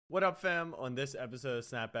What up, fam? On this episode of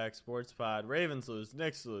Snapback Sports Pod, Ravens lose,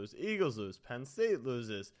 Knicks lose, Eagles lose, Penn State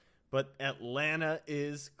loses, but Atlanta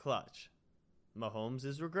is clutch. Mahomes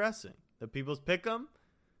is regressing. The people's pick'em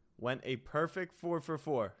went a perfect 4 for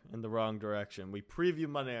 4 in the wrong direction. We preview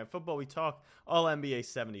Monday Night Football. We talk all NBA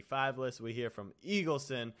 75 lists. We hear from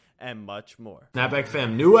Eagleson and much more. Snapback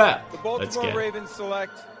fam, new app. The Baltimore Ravens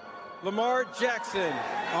select Lamar Jackson.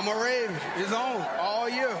 I'm a Raven. It's on all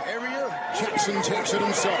year, every year. Jackson takes it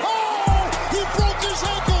himself. Oh! He broke his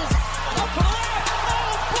ankles! Up to the left!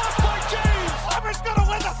 Oh, blocked by James! Auburn's gonna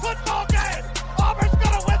win the football game! Auburn's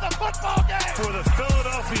gonna win the football game! For the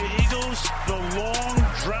Philadelphia Eagles, the long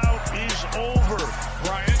drought is over.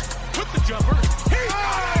 Bryant with the jumper.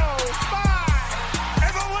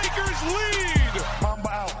 And the Lakers lead! Mamba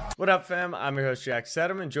out. What up, fam? I'm your host, Jack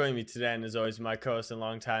Sederman. Joining me today, and as always, my co-host and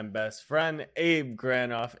longtime best friend, Abe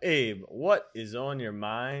Granoff. Abe, what is on your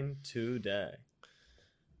mind today?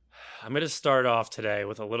 I'm going to start off today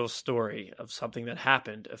with a little story of something that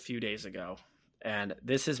happened a few days ago. And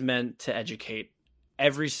this is meant to educate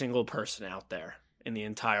every single person out there in the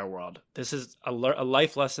entire world. This is a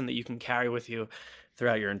life lesson that you can carry with you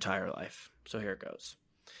throughout your entire life. So here it goes.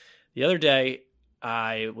 The other day,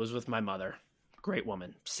 I was with my mother. Great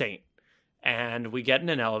woman, saint. And we get in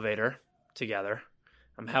an elevator together.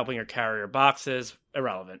 I'm helping her carry her boxes,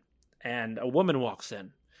 irrelevant. And a woman walks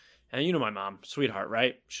in. And you know my mom, sweetheart,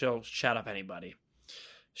 right? She'll chat up anybody.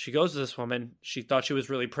 She goes to this woman. She thought she was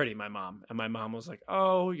really pretty, my mom. And my mom was like,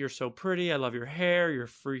 "Oh, you're so pretty. I love your hair, your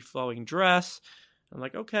free-flowing dress." I'm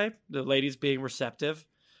like, okay. The lady's being receptive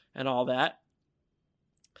and all that.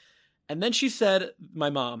 And then she said, my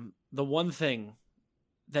mom, the one thing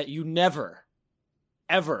that you never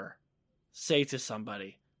ever say to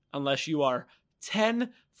somebody unless you are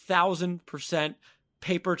 10,000%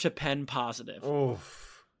 paper to pen positive.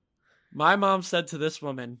 Oof. My mom said to this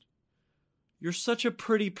woman, "You're such a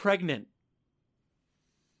pretty pregnant."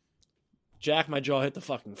 Jack, my jaw hit the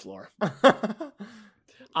fucking floor.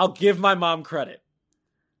 I'll give my mom credit.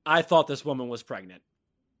 I thought this woman was pregnant.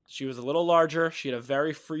 She was a little larger. She had a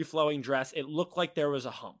very free-flowing dress. It looked like there was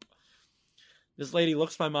a hump. This lady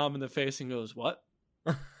looks my mom in the face and goes, "What?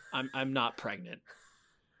 I'm not pregnant."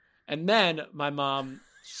 And then my mom,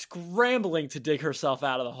 scrambling to dig herself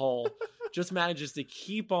out of the hole, just manages to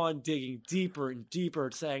keep on digging deeper and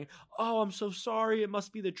deeper, saying, "Oh, I'm so sorry. It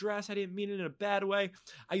must be the dress. I didn't mean it in a bad way.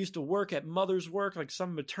 I used to work at Mother's Work, like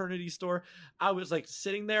some maternity store." I was like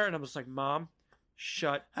sitting there and I was like, "Mom,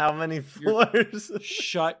 shut." How many floors?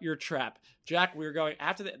 Shut your trap. Jack, we were going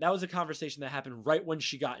after that. That was a conversation that happened right when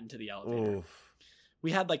she got into the elevator. Oof.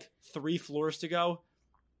 We had like 3 floors to go.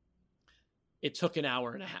 It took an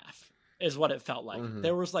hour and a half is what it felt like. Mm-hmm.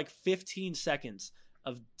 There was like 15 seconds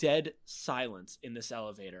of dead silence in this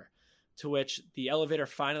elevator, to which the elevator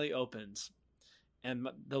finally opens. And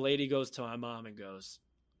the lady goes to my mom and goes,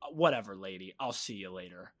 "Whatever, lady, I'll see you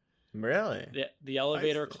later." Really? The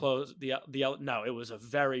elevator closed. No, it was a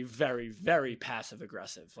very, very, very passive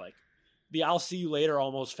aggressive. Like the "I'll see you later"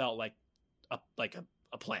 almost felt like a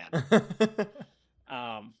plan.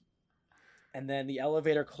 And then the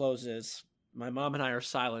elevator closes. My mom and I are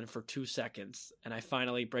silent for 2 seconds, and I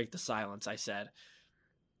finally break the silence. I said,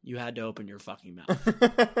 "You had to open your fucking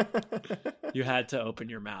mouth. You had to open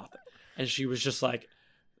your mouth." And she was just like,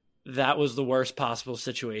 that was the worst possible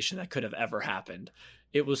situation that could have ever happened.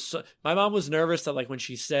 It was my mom was nervous that like when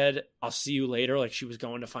she said, "I'll see you later," like she was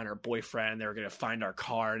going to find her boyfriend. They were going to find our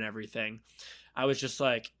car and everything. I was just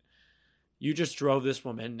like, you just drove this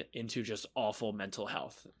woman into just awful mental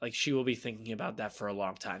health. Like she will be thinking about that for a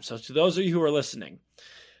long time. So to those of you who are listening,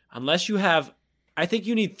 unless you have, I think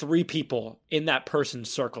you need 3 people in that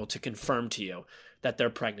person's circle to confirm to you that they're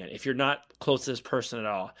pregnant. If you're not close to this person at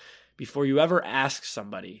all, before you ever ask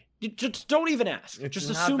somebody, you just don't even ask. It's just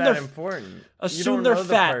not assume that they're important. Assume they're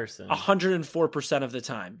fat person. 104% of the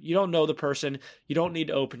time. You don't know the person. You don't need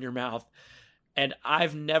to open your mouth. And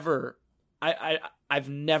I've never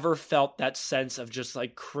felt that sense of just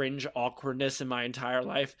like cringe awkwardness in my entire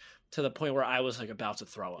life to the point where I was like about to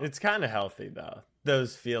throw up. It's kind of healthy though.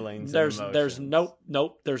 Those feelings. There's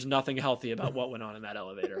nope. There's nothing healthy about what went on in that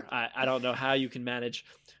elevator. I don't know how you can manage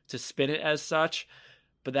to spin it as such,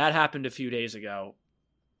 but that happened a few days ago,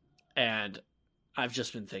 and I've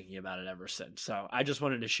just been thinking about it ever since. So I just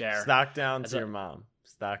wanted to share. Stock down to your mom.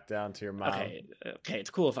 Stock down to your mom. Okay, it's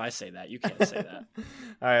cool if I say that. You can't say that.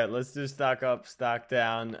 All right, let's do stock up, stock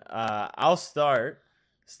down. I'll start.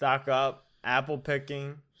 Stock up, apple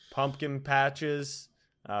picking, pumpkin patches,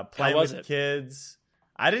 playing with kids.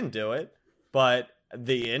 I didn't do it, but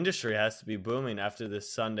the industry has to be booming after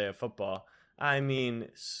this Sunday of football. I mean,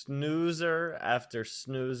 snoozer after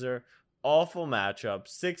snoozer. Awful matchup.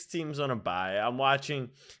 6 teams on a bye. I'm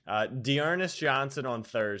watching Dearness Johnson on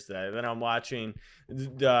Thursday. Then I'm watching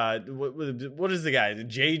what is the guy?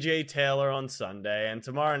 J.J. Taylor on Sunday. And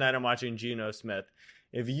tomorrow night I'm watching Geno Smith.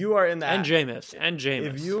 If you are in the Jameis.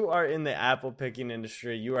 If you are in the apple picking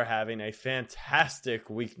industry, you are having a fantastic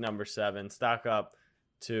week number 7. Stock up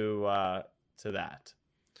to that.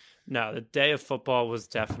 No, the day of football was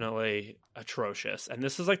definitely atrocious. And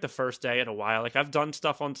this is like the first day in a while. Like, I've done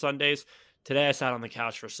stuff on Sundays. Today I sat on the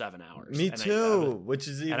couch for 7 hours. Me too, which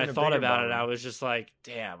is even. And I thought about it. I was just like,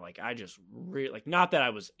 damn, like I just really like, not that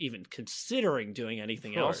I was even considering doing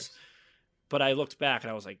anything else, but I looked back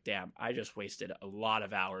and I was like, damn, I just wasted a lot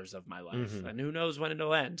of hours of my life. And who knows when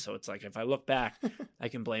it'll end. So it's like, if I look back, I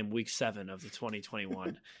can blame week 7 of the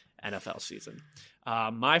 2021 NFL season.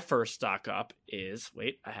 My first stock up is,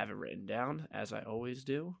 I have it written down as I always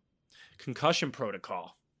do. Concussion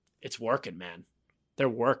protocol. It's working, man. They're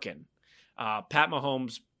working. Pat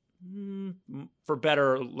Mahomes, for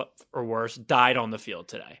better or worse, died on the field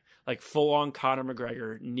today. Like full on Conor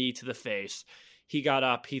McGregor, knee to the face. He got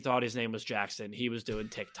up. He thought his name was Jackson. He was doing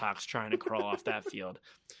TikToks trying to crawl off that field.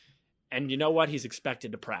 And you know what? He's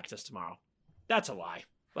expected to practice tomorrow. That's a lie.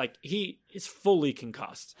 Like, he is fully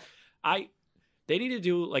concussed. They need to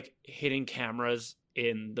do like hidden cameras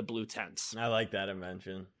in the blue tents. I like that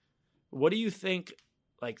invention. What do you think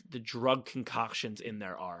like the drug concoctions in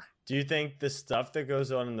there are? Do you think the stuff that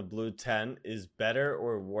goes on in the blue tent is better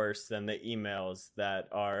or worse than the emails that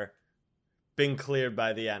are being cleared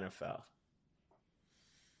by the NFL?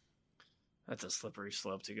 That's a slippery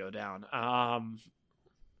slope to go down.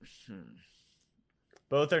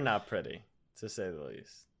 Both are not pretty, to say the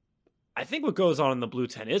least. I think what goes on in the blue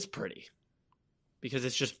tent is pretty because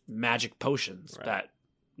it's just magic potions that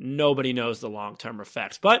nobody knows the long-term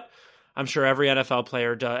effects. But I'm sure every NFL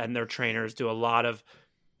player and their trainers do a lot of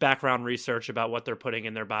background research about what they're putting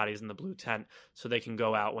in their bodies in the blue tent so they can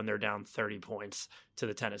go out when they're down 30 points to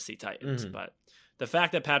the Tennessee Titans. But the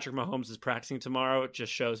fact that Patrick Mahomes is practicing tomorrow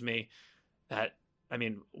just shows me that, I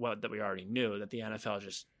mean, that we already knew, that the NFL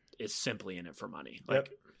just is simply in it for money. Like,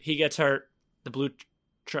 he gets hurt, the blue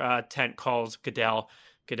tent calls Goodell.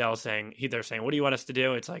 Goodell they're saying, what do you want us to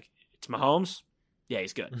do? It's like, it's Mahomes. Yeah,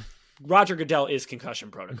 he's good. Roger Goodell is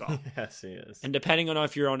concussion protocol. Yes, he is. And depending on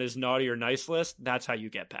if you're on his naughty or nice list, that's how you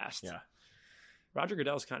get past. Yeah. Roger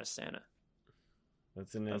Goodell's kind of Santa.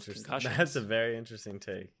 That's a very interesting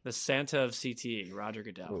take. The Santa of CTE, Roger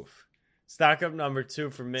Goodell. Oof. Stock up number 2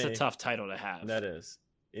 for me. It's a tough title to have. That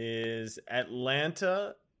is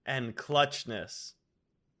Atlanta and clutchness.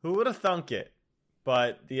 Who would have thunk it?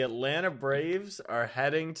 But the Atlanta Braves are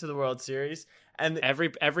heading to the World Series. And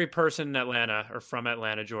every person in Atlanta or from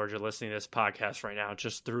Atlanta, Georgia, listening to this podcast right now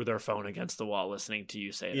just threw their phone against the wall listening to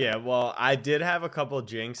you say that. Yeah, well, I did have a couple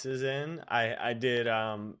jinxes in. I did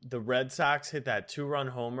the Red Sox hit that 2-run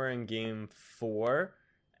homer in Game 4,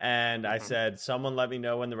 and I said, someone let me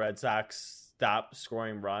know when the Red Sox stop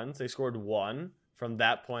scoring runs. They scored 1 from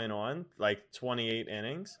that point on, like 28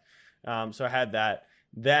 innings. So I had that.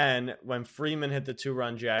 Then when Freeman hit the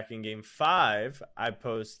 2-run jack in Game 5, I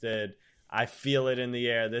posted, I feel it in the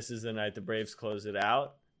air. This is the night the Braves close it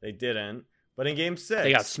out. They didn't. But in Game 6.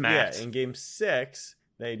 They got smacked. Yeah, in Game 6,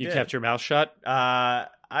 they did. You kept your mouth shut? I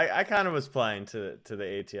kind of was playing to the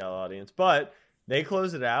ATL audience. But they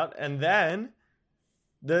closed it out. And then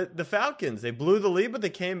the Falcons, they blew the lead, but they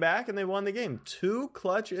came back and they won the game. 2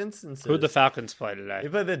 clutch instances. Who'd the Falcons play today? They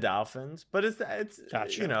play the Dolphins. But it's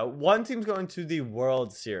gotcha. You know, one team's going to the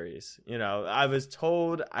World Series. You know, I was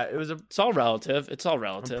told it's all relative. It's all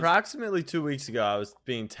relative. Approximately 2 weeks ago, I was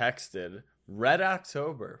being texted, Red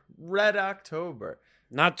October.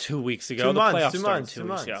 Not 2 weeks ago. 2 months, the playoffs 2 started months, 2 2 weeks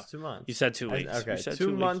months, ago. 2 months. You said 2 weeks. Okay, you said 2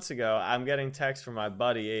 2 months ago, I'm getting text from my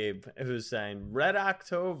buddy Abe who's saying, Red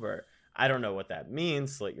October. I don't know what that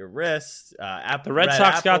means. Slit your wrist. The Red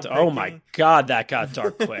Sox got to, oh my God, that got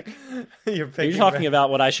dark quick. You're talking about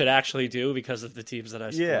what I should actually do because of the teams that I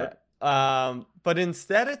support. Yeah. But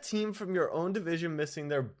instead, a team from your own division missing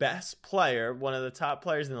their best player, one of the top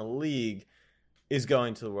players in the league, is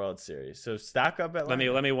going to the World Series. So stock up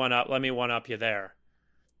Atlanta. Let me one up you there.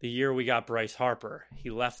 The year we got Bryce Harper, he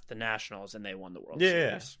left the Nationals and they won the World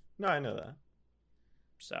Series. No, I know that.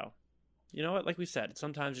 So, you know what? Like we said,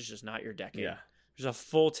 sometimes it's just not your decade. Yeah. There's a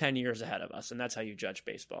full 10 years ahead of us, and that's how you judge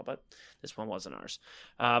baseball. But this one wasn't ours.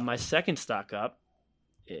 My second stock up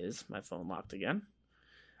is, my phone locked again,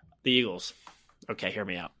 the Eagles. Okay, hear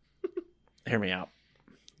me out. Hear me out.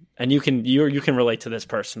 And you can relate to this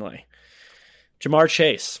personally. Jamar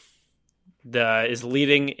Chase is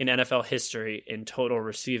leading in NFL history in total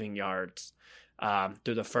receiving yards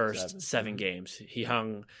through the first 7 games. He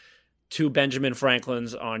hung 2 Benjamin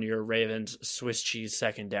Franklins on your Ravens Swiss cheese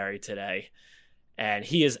secondary today, and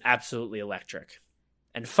he is absolutely electric.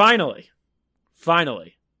 And finally,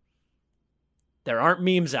 there aren't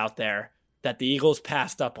memes out there that the Eagles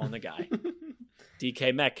passed up on the guy.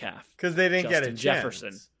 DK Metcalf. Because they didn't get a Justin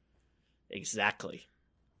Jefferson. chance. Exactly.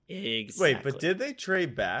 Wait, but did they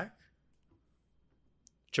trade back?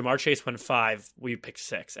 Jamar Chase went 5, we picked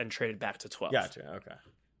 6, and traded back to 12. Gotcha, okay.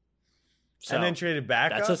 So, and then traded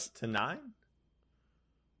back up to 9?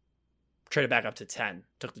 Traded back up to 10.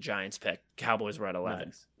 Took the Giants pick. Cowboys were at 11.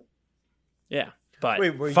 Nice. Yeah, but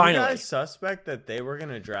wait, were finally, you guys suspect that they were going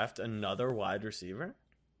to draft another wide receiver?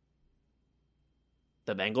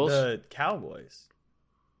 the Bengals? The Cowboys.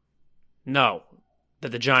 No,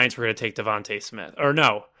 that the Giants were going to take Devontae Smith. Or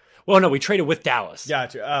no. Well, no, we traded with Dallas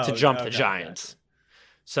Gotcha. to jump the Giants. Gotcha.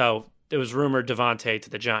 So it was rumored Devontae to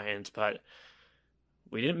the Giants, but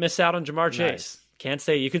we didn't miss out on Jamar Chase. Nice. Can't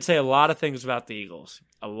say, you could say a lot of things about the Eagles,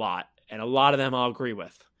 a lot, and a lot of them I'll agree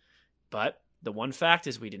with. But the one fact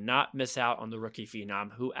is we did not miss out on the rookie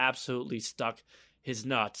phenom who absolutely stuck his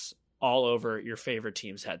nuts all over your favorite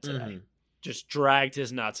team's head today. Mm-hmm. Just dragged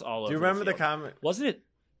his nuts all over. Do you remember the field. comment? Wasn't it?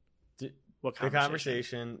 What conversation? The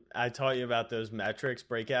conversation, I taught you about those metrics,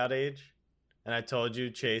 breakout age. And I told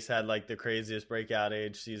you Chase had like the craziest breakout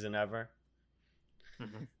age season ever.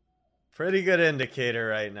 Mm-hmm. Pretty good indicator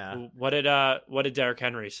right now. What did Derrick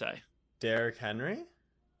Henry say? Derrick Henry?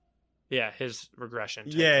 Yeah, his regression.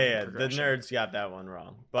 Yeah. The nerds got that one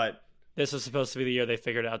wrong. But this was supposed to be the year they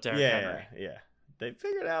figured out Derrick Henry. Yeah. They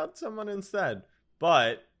figured out someone instead.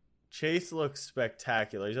 But Chase looks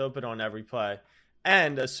spectacular. He's open on every play.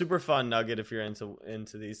 And a super fun nugget if you're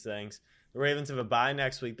into these things. The Ravens have a bye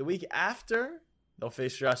next week. The week after, they'll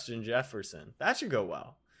face Justin Jefferson. That should go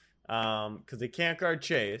well. Because they can't guard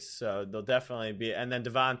Chase, so they'll definitely be. And then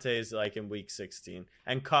Devontae's like in week 16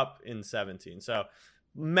 and Kupp in 17. So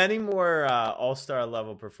many more all-star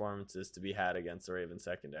level performances to be had against the Ravens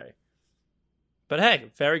secondary. But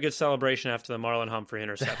hey, very good celebration after the Marlon Humphrey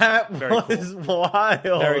interception. That very was cool. Wild.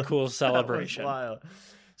 Very cool celebration. That was wild.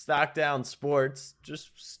 Stock down sports.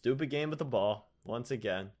 Just stupid game with the ball once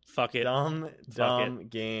again. Fuck it. Dumb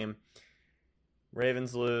game.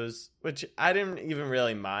 Ravens lose, which I didn't even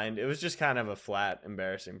really mind. It was just kind of a flat,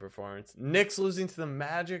 embarrassing performance. Knicks losing to the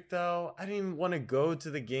Magic, though. I didn't even want to go to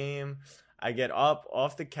the game. I get up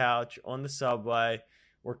off the couch on the subway.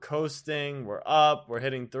 We're coasting. We're up. We're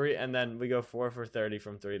hitting 3. And then we go 4 for 30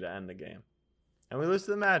 from 3 to end the game. And we lose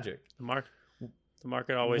to the Magic. The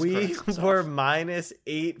market always We were minus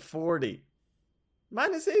 840.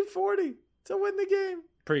 Minus 840 to win the game.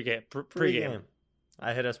 Pre-game.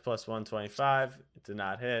 I hit us plus 125. It did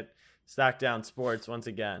not hit. Stock down sports once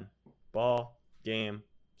again. Ball, game,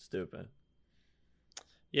 stupid.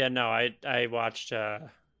 Yeah, no, I watched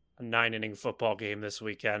a 9-inning football game this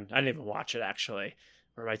weekend. I didn't even watch it, actually,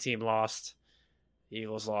 where my team lost. The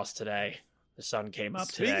Eagles lost today. The sun came up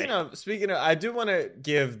today. Speaking of, I do want to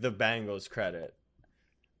give the Bengals credit.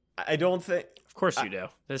 I don't think... Of course you do.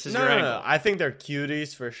 This is your angle. No. I think they're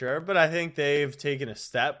cuties for sure, but I think they've taken a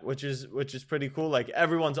step, which is pretty cool. Like,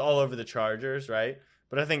 everyone's all over the Chargers, right?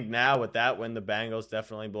 But I think now with that win, the Bengals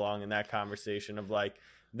definitely belong in that conversation of, like,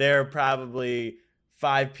 they're probably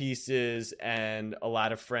 5 pieces and a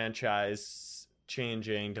lot of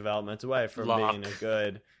franchise-changing developments away from being a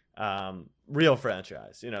good real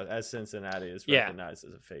franchise, as Cincinnati is recognized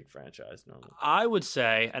as a fake franchise normally. I would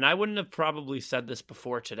say, and I wouldn't have probably said this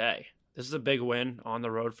before today, this is a big win on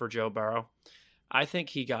the road for Joe Burrow. I think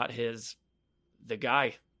he got the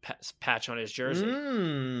guy patch on his jersey.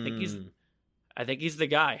 I think he's the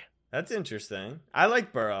guy. That's interesting. I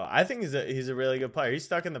like Burrow. I think he's a really good player. He's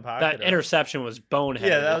stuck in the pocket. That interception was boneheaded.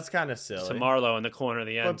 Yeah, that was kind of silly. To Marlowe in the corner of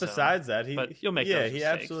the end zone. But besides that, he'll make those mistakes.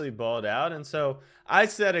 absolutely balled out. And so I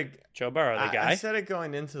said it. Joe Burrow, the guy. I said it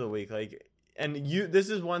going into the week. This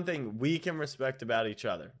is one thing we can respect about each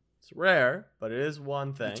other. It's rare, but it is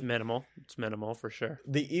one thing. It's minimal. It's minimal for sure.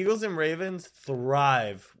 The Eagles and Ravens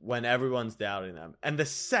thrive when everyone's doubting them. And the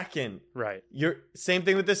second, right, same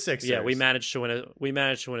thing with the Sixers. Yeah, we managed to win a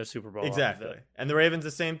Super Bowl. Exactly. And the Ravens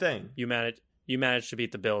the same thing. You managed to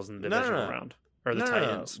beat the Bills in the divisional round or the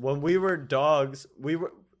Titans. No. When we were dogs,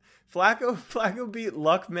 Flacco beat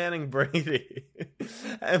Luck Manning Brady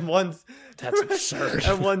and won. That's absurd.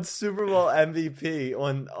 And won Super Bowl MVP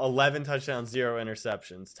on 11 touchdowns, 0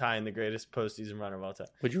 interceptions, tying the greatest postseason runner of all time.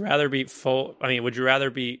 Would you rather beat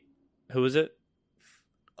who is it?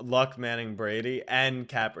 Luck Manning Brady and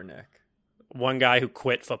Kaepernick. One guy who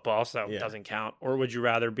quit football, so it doesn't count. Or would you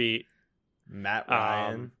rather beat Matt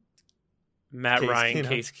Ryan? Matt Case Ryan, Keenum.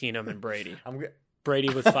 Case Keenum, and Brady. I'm Brady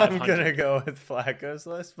with 500. I'm gonna go with Flacco's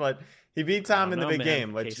list, but he beat Tom in the know, big man.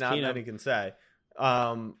 game, which Case not Keenum. many can say.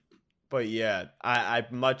 But yeah, I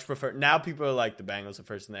much prefer. Now people are like, the Bengals are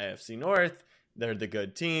first in the AFC North. They're the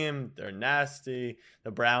good team. They're nasty.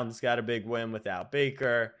 The Browns got a big win without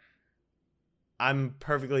Baker. I'm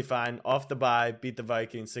perfectly fine. Off the bye, beat the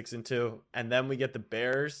Vikings 6-2, and then we get the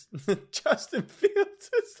Bears. Justin Fields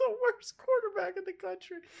is the worst quarterback in the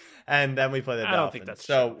country, and then we play the Dolphins. I don't think that's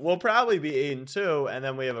so. true. We'll probably be 8-2, and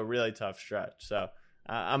then we have a really tough stretch. So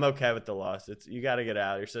I'm okay with the loss. You got to get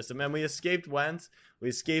out of your system, and we escaped Wentz. We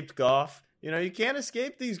escaped Goff. You can't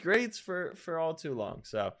escape these greats for all too long.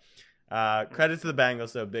 So credit to the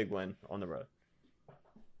Bengals, though, big win on the road.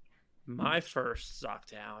 My first sock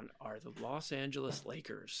down are the Los Angeles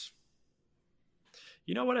Lakers.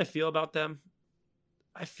 You know what I feel about them?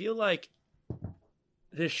 I feel like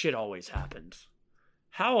this shit always happens.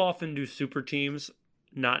 How often do super teams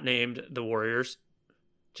not named the Warriors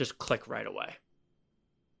just click right away?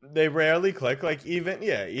 They rarely click. Like even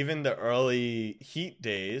the early Heat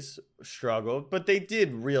days struggled, but they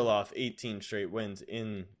did reel off 18 straight wins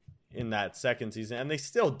in that second season, and they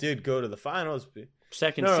still did go to the finals.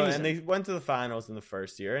 Second season. And they went to the finals in the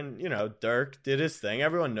first year, and Dirk did his thing.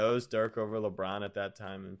 Everyone knows Dirk over LeBron at that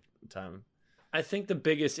time. I think the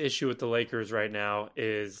biggest issue with the Lakers right now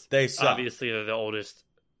is they suck. Obviously they're the oldest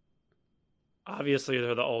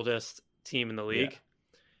team in the league. Yeah.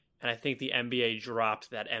 And I think the NBA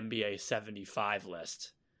dropped that NBA 75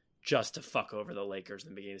 list just to fuck over the Lakers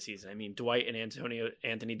in the beginning of the season. I mean, Dwight and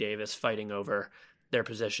Anthony Davis fighting over their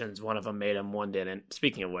positions. One of them made them, one didn't.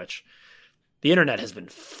 Speaking of which, the internet has been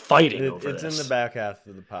fighting over this. It's in the back half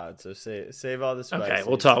of the pod, so save all the spices. Okay,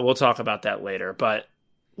 we'll talk about that later. But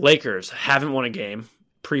Lakers haven't won a game,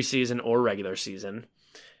 preseason or regular season,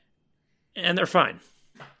 and they're fine,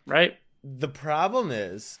 right? The problem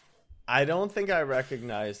is, I don't think I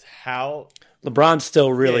recognize how LeBron's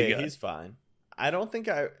still really good. He's fine. I don't think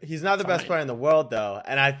he's not the best player in the world, though,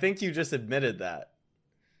 and I think you just admitted that.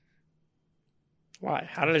 Why?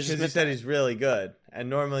 How did I just Because you said he's really good, and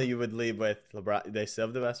normally you would lead with LeBron. They still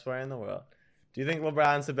have the best player in the world. Do you think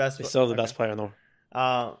LeBron's the best? They still have the best player in the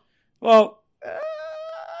world. Well,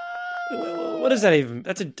 what is that even?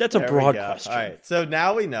 That's a broad question. All right, so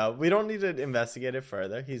now we know. We don't need to investigate it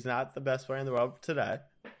further. He's not the best player in the world today,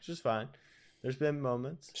 which is fine. There's been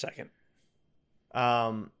moments. Second.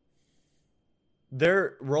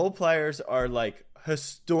 Their role players are like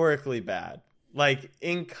historically bad, like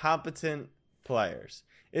incompetent players.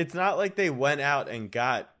 It's not like they went out and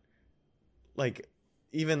got like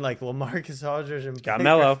even like LaMarcus Aldridge and got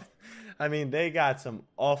Melo. I mean, they got some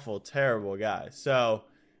awful, terrible guys. So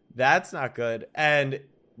that's not good. And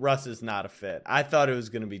Russ is not a fit. I thought it was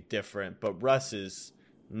going to be different, but Russ is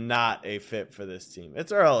not a fit for this team.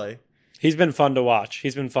 It's early. He's been fun to watch.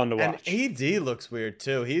 And AD looks weird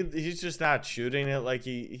too. He's just not shooting it like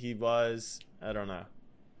he was. I don't know.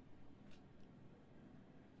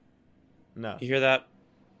 No. You hear that?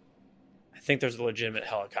 I think there's a legitimate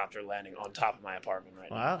helicopter landing on top of my apartment right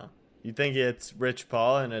now. Wow. You think it's Rich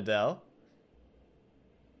Paul and Adele?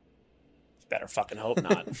 Better fucking hope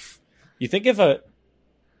not. You think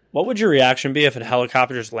what would your reaction be if a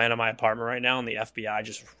helicopter just landed on my apartment right now and the FBI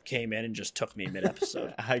just came in and just took me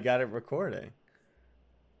mid-episode? I got it recording.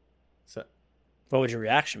 So, what would your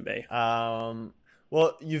reaction be?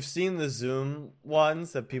 Well, you've seen the Zoom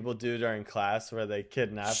ones that people do during class where they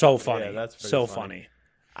kidnap. So funny. Yeah, that's pretty so funny. funny.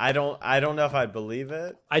 I don't know if I'd believe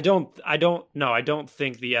it. I don't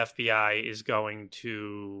think the FBI is going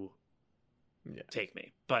to take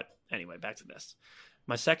me. But anyway, back to this.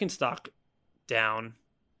 My second stock down.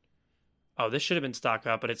 Oh, this should have been stock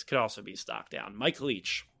up, but it could also be stock down. Mike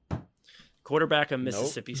Leach, quarterback of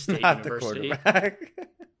Mississippi State University. The quarterback.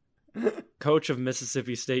 Coach of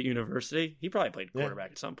Mississippi State University. He probably played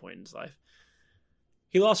quarterback at some point in his life.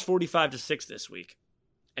 He lost 45-6 this week.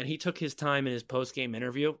 And he took his time in his post-game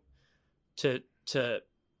interview to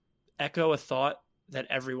echo a thought that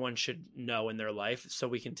everyone should know in their life so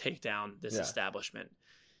we can take down this establishment.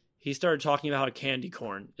 He started talking about how candy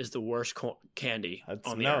corn is the worst candy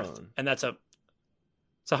on the earth. And it's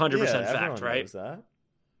 100% fact, right? Knows that.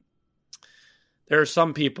 There are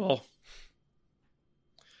some people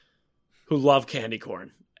who love candy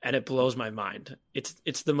corn, and it blows my mind. It's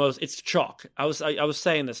chalk. I was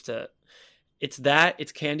saying this to...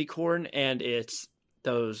 It's candy corn, and it's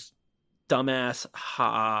those dumbass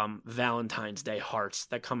Valentine's Day hearts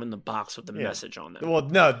that come in the box with the message on them. Well,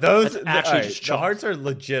 no, those actually just the hearts are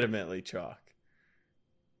legitimately chalk.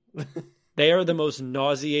 They are the most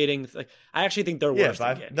nauseating. I actually think they're worse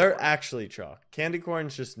than candy they're corn. actually chalk. Candy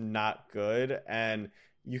corn's just not good, and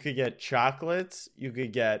you could get chocolates, you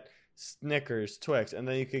could get Snickers, Twix, and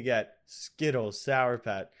then you could get Skittles, Sour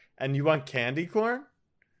Patch, and you want candy corn?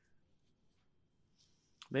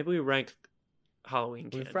 Maybe we rank Halloween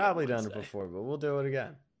candy. We've probably on done it Wednesday. before, but we'll do it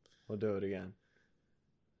again.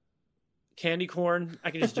 Candy corn,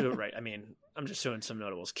 I can just do it right. I mean, I'm just doing some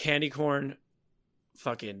notables. Candy corn,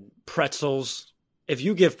 fucking pretzels. If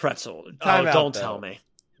you give pretzel, Time out, don't though. tell me.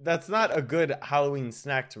 That's not a good Halloween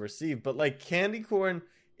snack to receive, but like candy corn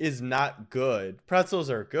is not good. Pretzels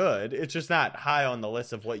are good. It's just not high on the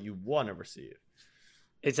list of what you want to receive.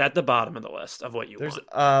 It's at the bottom of the list of what you There's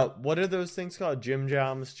want. what are those things called? Jim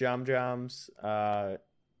Joms.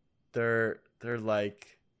 They're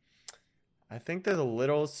like, I think they're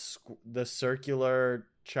the circular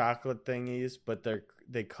chocolate thingies, but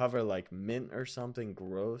they cover like mint or something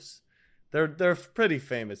gross. They're pretty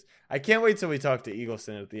famous. I can't wait till we talk to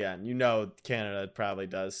Eagleson at the end. You know, Canada probably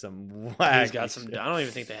does some wacky He's got some. shit. I don't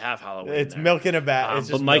even think they have Halloween. It's there. milk in a bat. It's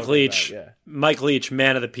But just Mike milk in a Leach, bat, yeah. Mike Leach,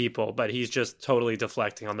 man of the people, but he's just totally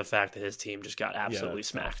deflecting on the fact that his team just got absolutely that's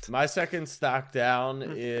smacked. My second stock down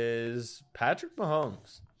is Patrick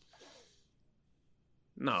Mahomes.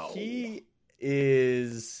 No, He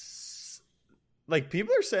is like,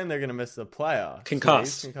 people are saying they're going to miss the playoffs.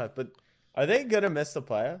 Concussed. Yeah, he's concussed. But are they going to miss the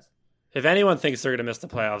playoffs? if anyone thinks they're going to miss the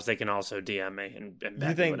playoffs, they can also DM me and bet You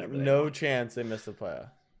me think whatever they no want. chance they miss the playoffs?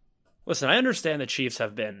 Listen, I understand the Chiefs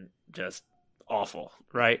have been just awful,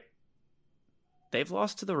 right? They've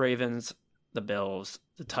lost to the Ravens, the Bills,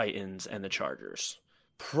 the Titans, and the Chargers.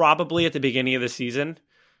 Probably at the beginning of the season,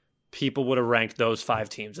 people would have ranked those 5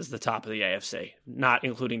 teams as the top of the AFC, not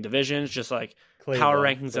including divisions, just like power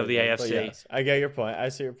rankings of the Cleveland, but AFC. yes, I get your point. I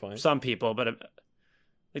see your point. Some people, but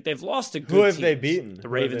like they've lost to good Who have teams. they beaten? The Who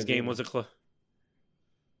have Ravens they game beaten? was a close.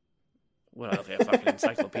 What else? A fucking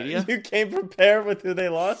encyclopedia? You came prepared with who they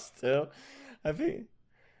lost to. I think.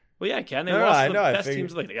 Well, yeah, Ken. They No, lost I the know, I best figured-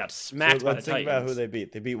 teams in the league. They got smacked So by the let's think Titans. about who they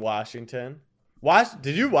beat. They beat Washington.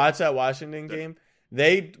 Did you watch that Washington game?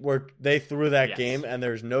 They threw that Yes. game, and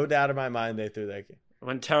there's no doubt in my mind they threw that game.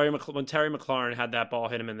 When Terry McLaurin had that ball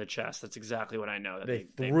hit him in the chest, that's exactly what I know. That They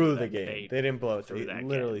they threw blew the that- game. They didn't blow it. threw They that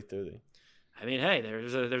literally game. threw the. I mean, hey,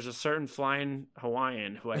 there's a certain flying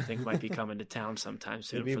Hawaiian who I think might be coming to town sometime They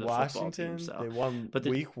soon beat for the Washington. football team. They won But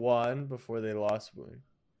week 1 before they lost.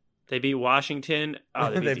 They beat Washington.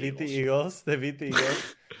 Oh, They beat beat the Eagles. They beat the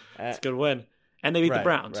Eagles. It's a good win. And they beat the Right,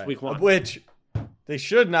 Browns right. week 1. Which they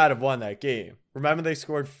should not have won that game. Remember, they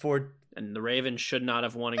scored 4. And the Ravens should not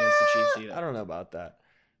have won against the Chiefs either. I don't know about that,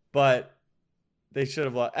 but they should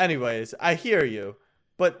have lost. Anyways, I hear you,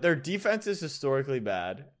 but their defense is historically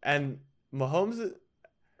bad, and Mahomes.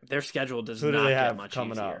 Their schedule does Who do not they get have much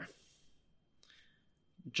coming easier. up?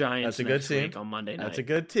 Giants That's a good next team. week on Monday night. That's a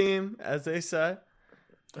good team, as they say.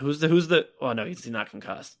 Who's the? Well, no, he's not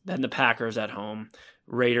concussed. Then the Packers at home,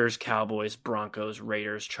 Raiders, Cowboys, Broncos,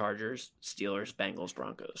 Raiders, Chargers, Steelers, Bengals,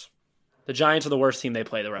 Broncos. The Giants are the worst team they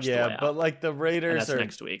play the rest of the way Yeah, out. but like the And Raiders that's are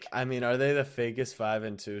next week. I mean, are they the fakest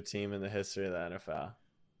 5-2 team in the history of the NFL?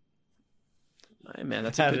 Hey, man,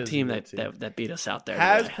 that's That a good is a team good that, team. that beat us out there.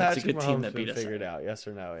 Has today. That's a Patrick good team Mahomes that beat been us. figured out? Yes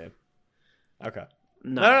or no, Abe? Okay.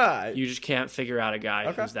 No, No, you just can't figure out a guy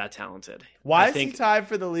Okay. who's that talented. Why I is he think- tied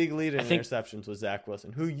for the league lead in I think- interceptions with Zach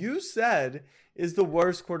Wilson, who you said is the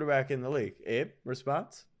worst quarterback in the league? Abe,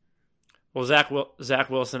 response? Well, Zach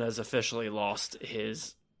Wilson has officially lost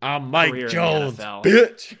his. I'm Mike Career in the Jones, NFL.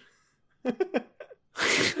 bitch.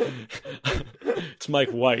 It's Mike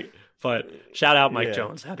White, but shout out Mike Yeah.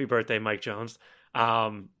 Jones. Happy birthday, Mike Jones.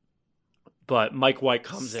 But Mike White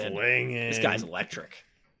comes in. Slinging. This guy's electric.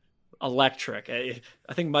 Electric.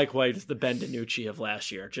 I think Mike White is the Ben DiNucci of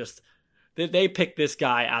last year. Just they picked this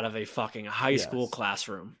guy out of a fucking high school Yes.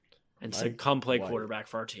 classroom and said, Mike "Come play White. quarterback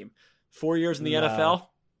for our team." 4 years in the No. NFL.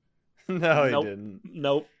 No, he Nope. didn't.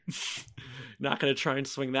 Nope. Not going to try and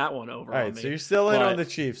swing that one over All on right, me. so you're still in But- on the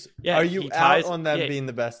Chiefs. Yeah, Are you he out ties- on them yeah. being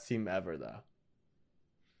the best team ever, though?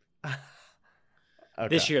 Okay.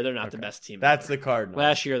 This year, they're not the Okay. best team. That's ever. the Cardinals.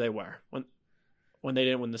 Last year they were when they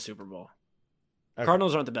didn't win the Super Bowl. Okay.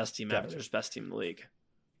 Cardinals aren't the best team ever. Gotcha. They're the best team in the league,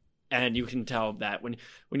 and you can tell that when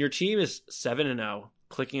your team is 7-0,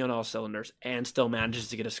 clicking on all cylinders, and still manages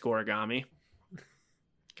to get a scoregami.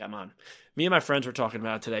 Come on, me and my friends were talking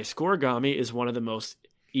about it today. Scoregami is one of the most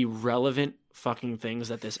irrelevant fucking things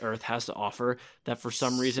that this earth has to offer. That for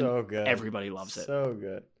some reason So good. everybody loves it. So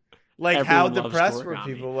good. Like, Everyone how loves depressed were scoregami.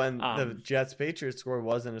 people when the Um, Jets-Patriots score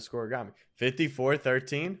wasn't a scoregami?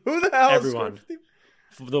 54-13? Who the hell Everyone. scored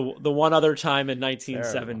 50? The one other time in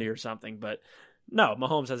 1970 or something, but No,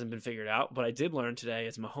 Mahomes hasn't been figured out. But I did learn today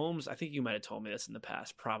is Mahomes, I think you might have told me this in the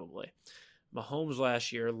past, probably. Mahomes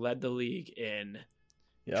last year led the league in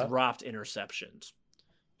dropped interceptions.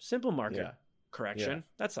 Simple market correction. Yeah.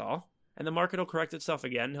 That's all. And the market will correct itself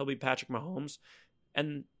again. He'll be Patrick Mahomes.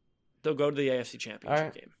 And they'll go to the AFC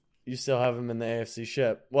Championship game. You still have him in the AFC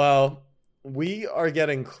ship. Well, we are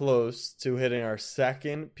getting close to hitting our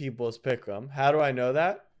second People's Pick'em. How do I know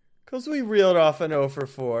that? Because we reeled off an 0 for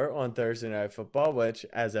 4 on Thursday Night Football, which,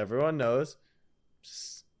 as everyone knows,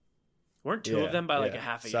 weren't two of them by like a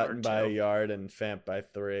half a Sutton yard? Sutton by a yard and Fant by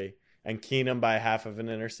 3, and Keenum by half of an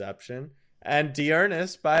interception, and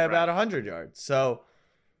D'Ernest by about 100 yards. So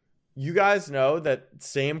you guys know that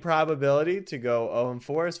same probability to go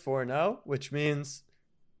 0-4 is 4-0, which means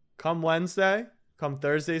come Wednesday, come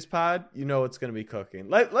Thursday's pod, you know it's going to be cooking.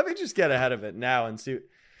 Let me just get ahead of it now and see.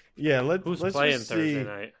 Yeah, let's playing just Thursday see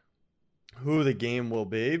night? Who the game will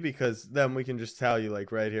be, because then we can just tell you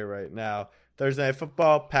like right here, right now. Thursday Night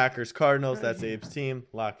Football, Packers, Cardinals. That's Abe's team.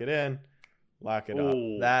 Lock it in. Lock it up.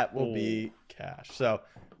 That will be cash. So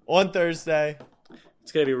on Thursday.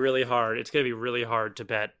 It's going to be really hard. It's going to be really hard to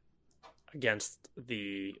bet against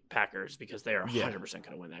the Packers because they are 100% going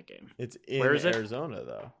to win that game. It's in Arizona,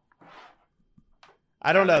 though.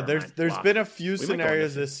 I don't know. There's been a few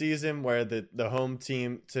scenarios this season where the home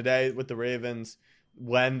team today with the Ravens,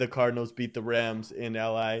 when the Cardinals beat the Rams in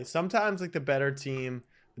LA, sometimes like the better team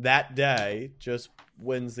that day just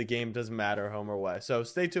wins the game. Doesn't matter home or away. So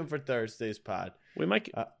stay tuned for Thursday's pod. We might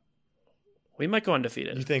go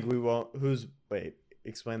undefeated. You think we won't? Wait,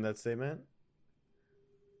 explain that statement.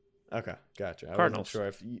 Okay, gotcha. I wasn't sure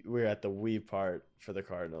if we're at the we part for the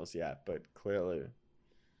Cardinals yet, but clearly.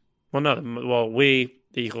 Well, no. Well, the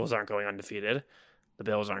Eagles aren't going undefeated. The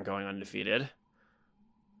Bills aren't going undefeated.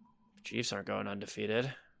 The Chiefs aren't going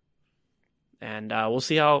undefeated. And we'll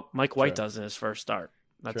see how Mike White does in his first start.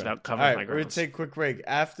 That's about covering my grounds. We're going to take a quick break.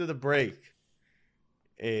 After the break,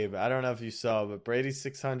 Abe, I don't know if you saw, but Brady's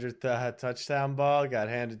 600th touchdown ball got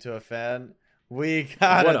handed to a fan. We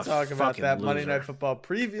got to talk about that Monday Night Football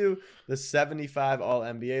preview, the 75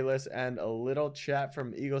 All-NBA list, and a little chat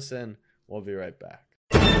from Eagleson. We'll be right back.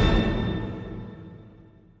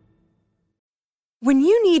 When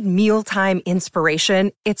you need mealtime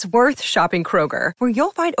inspiration, it's worth shopping Kroger, where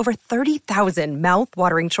you'll find over 30,000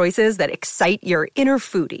 mouth-watering choices that excite your inner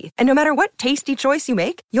foodie. And no matter what tasty choice you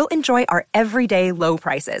make, you'll enjoy our everyday low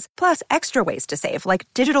prices, plus extra ways to save, like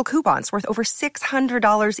digital coupons worth over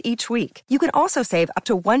 $600 each week. You can also save up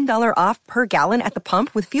to $1 off per gallon at the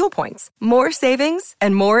pump with fuel points. More savings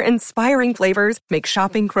and more inspiring flavors make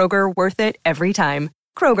shopping Kroger worth it every time.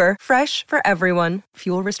 Kroger, fresh for everyone.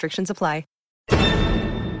 Fuel restrictions apply.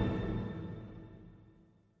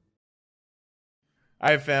 All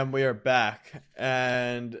right, fam, we are back.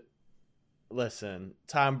 And listen,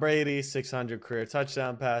 Tom Brady, 600 career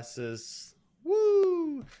touchdown passes.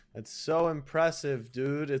 Woo! That's so impressive,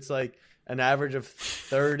 dude. It's like an average of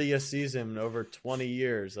 30 a season over 20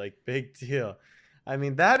 years. Like, big deal. I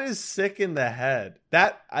mean, that is sick in the head.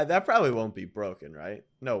 That probably won't be broken, right?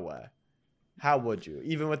 No way. How would you?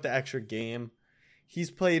 Even with the extra game.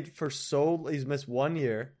 He's missed 1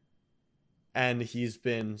 year. And he's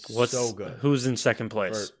been so good. Who's in second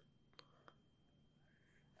place?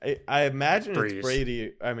 I imagine Breeze. It's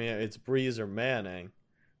Brady. I mean, it's Breeze or Manning.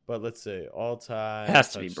 But let's say all-time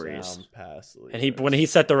has to be Breeze. Pass leaders. And when he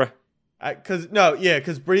set the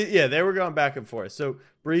because Breeze, they were going back and forth. So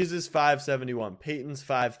Breeze is 571, Peyton's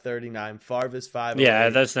 539, Favre is 508. Yeah,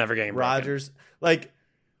 that's never getting Rodgers, broken. like,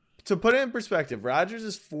 to put it in perspective, Rodgers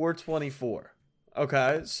is 424.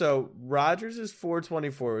 Okay, so Rodgers is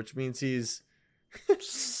 424, which means he's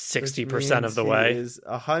 60% of the way. He's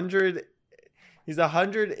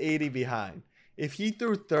 180 behind. If he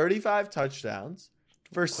threw 35 touchdowns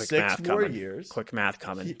for 6 more years, quick math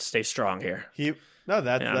coming. Stay strong here.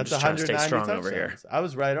 That's 190 touchdowns. Over here. I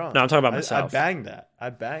was right on. No, I'm talking about myself. I banged that.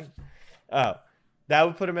 Oh, that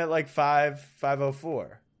would put him at like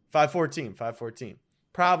 504, 514.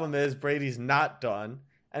 Problem is Brady's not done.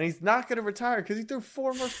 And he's not going to retire because he threw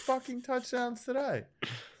 4 more fucking touchdowns today.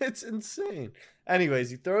 It's insane. Anyways,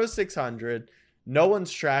 he throws 600. No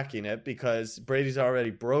one's tracking it because Brady's already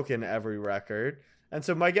broken every record. And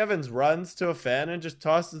so Mike Evans runs to a fan and just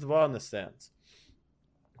tosses the ball in the stands.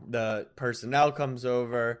 The personnel comes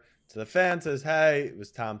over to the fan, says, hey, it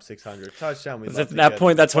was Tom's 600 touchdown. At that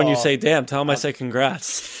point, that's when you say, damn, tell him I say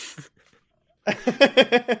congrats.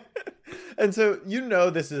 And so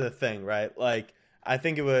this is a thing, right? Like, I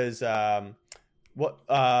think it was it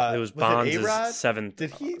was Bonds' A-Rod?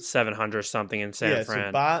 700 something in San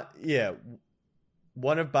Fran. So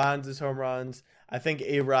one of Bonds' home runs. I think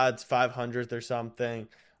A-Rod's 500th or something.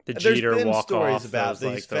 The There's Jeter been walk stories off about those,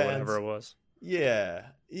 these like, fans. whatever it was. Yeah.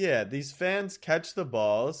 These fans catch the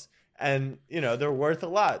balls, and they're worth a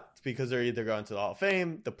lot because they're either going to the Hall of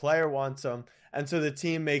Fame, the player wants them, and so the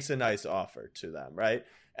team makes a nice offer to them, right?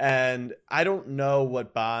 And I don't know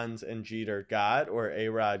what Bonds and Jeter got or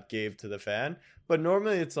A-Rod gave to the fan, but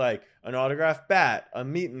normally it's like an autographed bat, a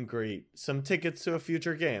meet and greet, some tickets to a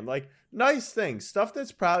future game, like nice things, stuff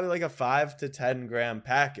that's probably like a 5 to 10 gram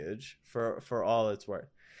package for all it's worth.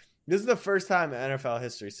 This is the first time in NFL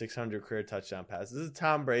history 600 career touchdown passes. This is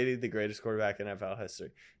Tom Brady, the greatest quarterback in NFL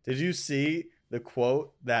history. Did you see the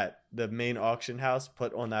quote that the main auction house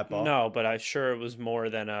put on that ball? No, but I'm sure it was more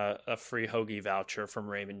than a free hoagie voucher from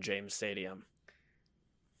Raymond James Stadium.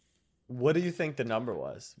 What do you think the number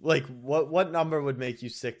was? Like, what number would make you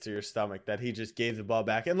sick to your stomach that he just gave the ball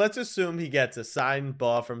back? And let's assume he gets a signed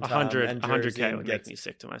ball from Tom 100K would make me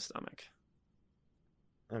sick to my stomach.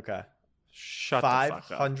 Okay. Shut the fuck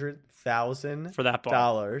up. $500,000 for that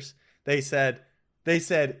ball. They said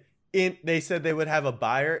they would have a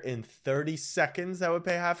buyer in 30 seconds that would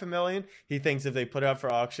pay $500,000. He thinks if they put it up for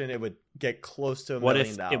auction, it would get close to $1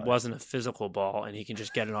 million. What if it wasn't a physical ball and he can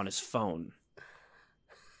just get it on his phone?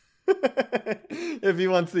 If he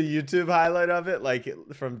wants the YouTube highlight of it, like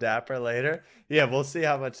from Dapper later, yeah, we'll see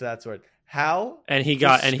how much that's worth. And he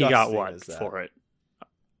got what for it?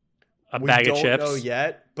 A bag of chips? We don't know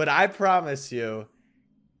yet, but I promise you,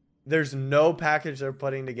 there's no package they're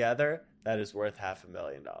putting together that is worth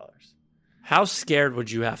 $500,000. How scared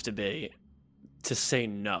would you have to be to say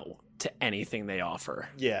no to anything they offer?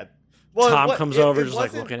 Yeah. Well, Tom comes over just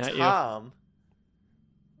like looking at you.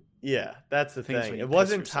 Yeah, that's the thing. It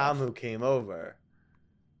wasn't Tom who came over.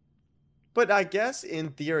 But I guess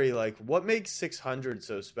in theory, like, what makes 600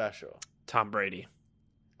 so special? Tom Brady.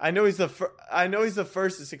 I know he's the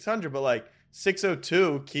first at 600, but like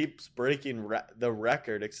 602 keeps breaking the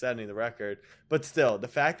record, extending the record. But still, the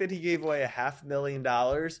fact that he gave away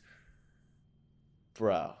 $500,000,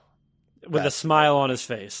 bro, with a smile on his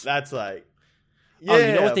face. That's like, yeah. Oh,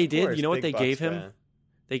 you know what they did? Course, you know what they gave him? Fan.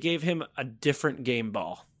 They gave him a different game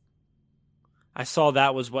ball. I saw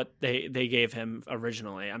that was what they gave him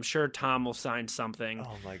originally. I'm sure Tom will sign something.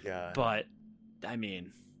 Oh my god! But I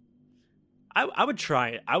mean, I would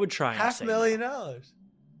try it. I would try $500,000.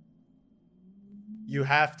 You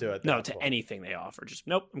have to at that point. To anything they offer. Just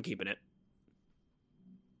nope. I'm keeping it.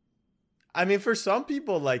 I mean, for some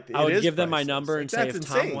people, like I would give them my number and say if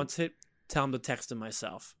insane. Tom wants it, tell him to text him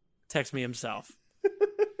myself. Text me himself.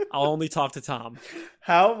 I'll only talk to Tom.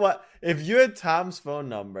 If you had Tom's phone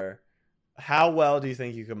number? How well do you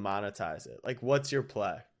think you can monetize it? Like, what's your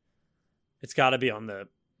play? It's got to be on the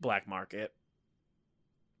black market,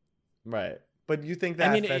 right? But you think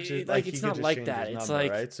that fetches like it's not like that. It's number,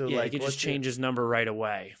 like right? So yeah, like, you could just change his number right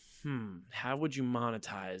away. How would you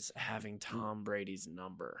monetize having Tom Brady's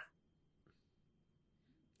number?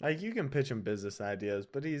 Like, you can pitch him business ideas,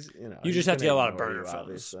 but you just have to get a lot of burner phones.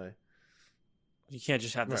 Obviously, you can't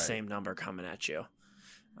just have the same number coming at you.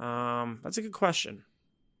 That's a good question.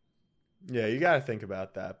 Yeah, you got to think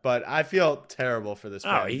about that. But I feel terrible for this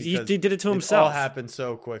fan. He did it to himself. It all happened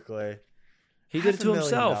so quickly. He did it to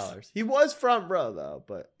himself. He was front row, though.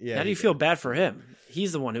 But yeah. How do you feel bad for him?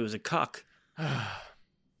 He's the one who was a cuck.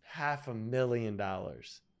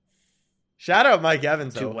 $500,000. Shout out Mike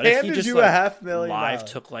Evans, though. Dude, what if he just $500,000 live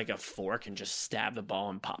took like a fork and just stabbed the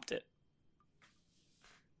ball and popped it?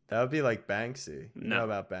 That would be like Banksy. You No. know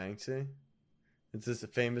about Banksy? It's just a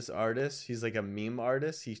famous artist. He's like a meme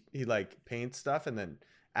artist. He like paints stuff, and then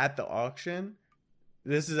at the auction,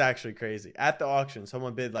 this is actually crazy. At the auction,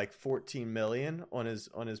 someone bid like $14 million on his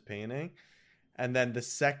painting, and then the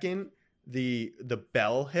second the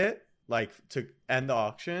bell hit, like to end the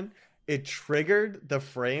auction, it triggered the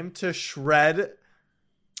frame to shred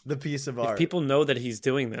the piece of art. If people know that he's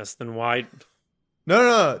doing this, then why?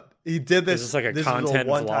 No. He did this. Is this like a content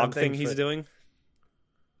vlog thing he's doing?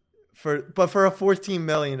 For a $14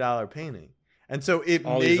 million painting, and so it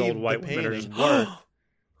all made these old white the women painting worth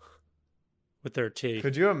with their tea.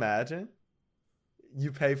 Could you imagine?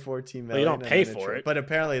 You pay $14 million. Well, you don't pay for it, but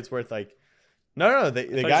apparently it's worth like no.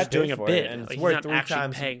 The guy doing a bid, and it's like, worth he's not 3 actually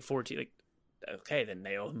times. paying 14. Like, okay, then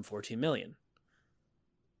they owe him $14 million.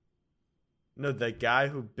 No, the guy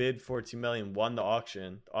who bid $14 million won the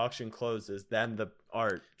auction. The auction closes, then the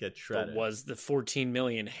art gets shredded. But was the $14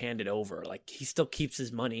 million handed over? Like, he still keeps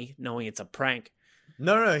his money, knowing it's a prank.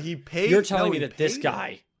 No. He paid. You're telling me that this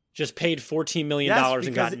guy just paid $14 million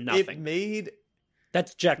and got nothing?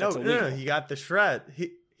 That's Jack. That's illegal. No. He got the shred.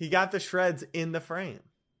 He got the shreds in the frame.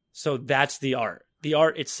 So that's the art. the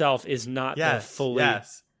art itself is not the fully.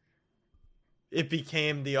 Yes. It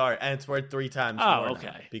became the art, and it's worth 3 times more okay.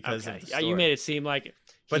 now because of the Yeah, story. you made it seem like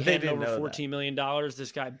But they handed didn't over know $14 million.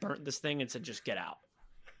 This guy burnt this thing and said, "Just get out.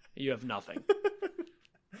 You have nothing."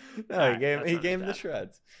 No, he gave him the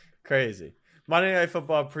shreds. Crazy. Monday Night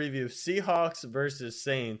Football preview: Seahawks versus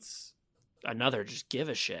Saints. Another just give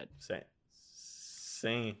a shit.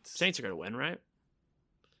 Saints are gonna win, right?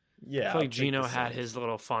 Yeah. I feel like Geno had his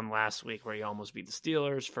little fun last week where he almost beat the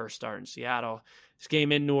Steelers. First start in Seattle. This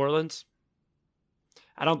game in New Orleans.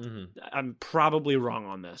 I'm probably wrong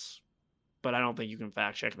on this, but I don't think you can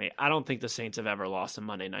fact check me. I don't think the Saints have ever lost a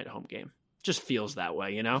Monday night home game. Just feels that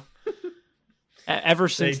way, you know? Ever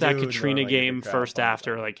since that Katrina game first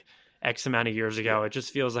after like X amount of years ago, it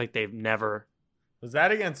just feels like they've never. Was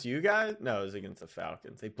that against you guys? No, it was against the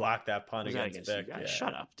Falcons. They blocked that punt against Vic. You guys? Yeah,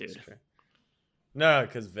 shut up, dude. No,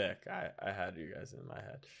 because Vic. I had you guys in my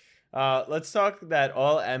head. Let's talk that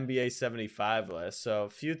all NBA 75 list. So a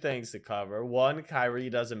few things to cover. One, Kyrie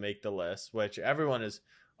doesn't make the list, which everyone is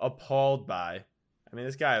appalled by. I mean,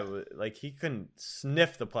 this guy, like, he couldn't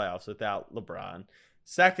sniff the playoffs without LeBron.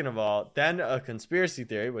 Second of all, then a conspiracy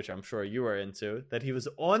theory, which I'm sure you were into, that he was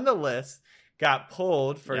on the list, got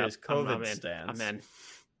pulled for his COVID stance. I'm in.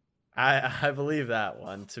 I believe that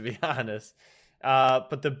one, to be honest.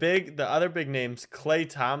 But the other big names, Klay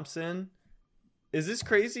Thompson. Is this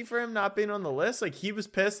crazy for him not being on the list? Like, he was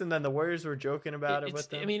pissed, and then the Warriors were joking about it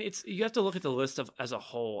with him. I mean, you have to look at the list as a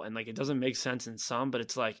whole, and like it doesn't make sense in some, but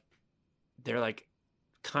it's like they're like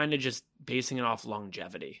kind of just basing it off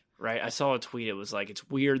longevity, right? I saw a tweet. It was like, it's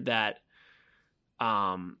weird that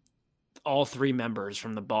all 3 members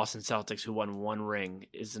from the Boston Celtics who won 1 ring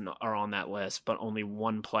are on that list, but only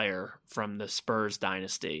 1 player from the Spurs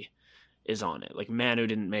dynasty is on it. Like Manu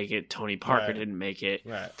didn't make it, Tony Parker didn't make it.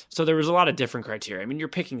 Right. So there was a lot of different criteria. I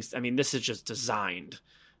mean, this is just designed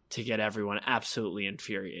to get everyone absolutely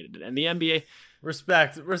infuriated. And the NBA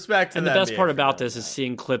respect to and the best part about this is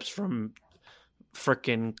seeing clips from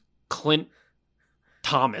frickin' Clint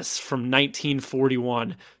Thomas from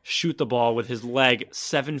 1941 shoot the ball with his leg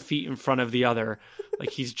 7 feet in front of the other, like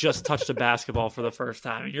he's just touched a basketball for the first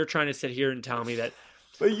time. And you're trying to sit here and tell me that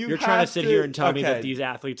you're trying to sit here and tell me that these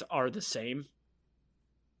athletes are the same.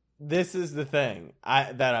 This is the thing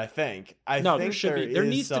I think. There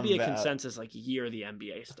needs to be a consensus like year the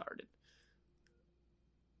NBA started.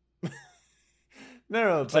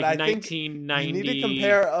 No, it's but like I think 1990. You need to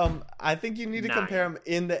compare. I think you need to compare them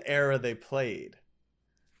in the era they played.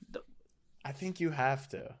 I think you have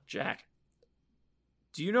to. Jack,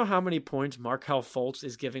 do you know how many points Markelle Fultz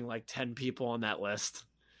is giving like 10 people on that list?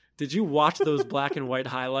 Did you watch those black and white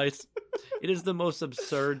highlights? It is the most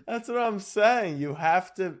absurd. That's what I'm saying.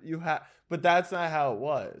 But that's not how it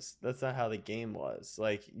was. That's not how the game was.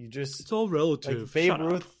 Like, it's all relative. Like Babe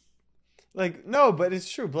Ruth. Like, no, but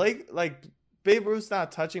it's true. Babe Ruth's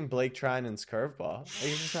not touching Blake Trinan's curveball.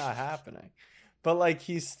 Like, it's just not happening. But like,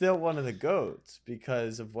 he's still one of the GOATs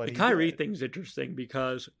because of what the Kyrie thing's interesting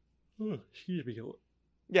because, excuse me.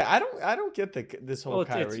 Yeah, I don't get this whole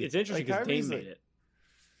Kyrie. It's interesting because Dame made it.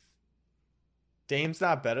 Dame's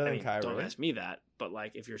not better than Kyrie. Don't ask me that. But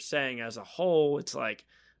like, if you're saying as a whole, it's like,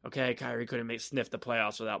 okay, Kyrie couldn't sniff the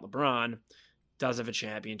playoffs without LeBron. Does have a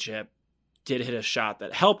championship. Did hit a shot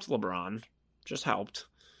that helped LeBron. Just helped.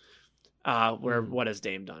 What has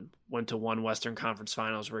Dame done? Went to 1 Western Conference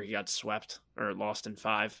Finals where he got swept or lost in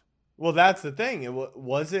 5. Well, that's the thing.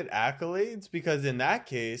 Was it accolades? Because in that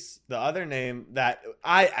case, the other name that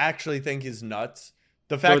I actually think is nuts.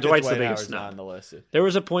 The fact that Dwight Howard's not on the list. There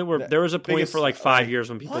was a point for like 5 years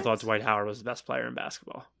when people thought Dwight Howard was the best player in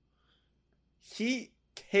basketball. He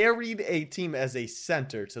carried a team as a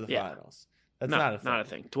center to the finals. That's not a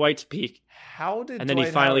thing. Dwight's peak. How did? And then he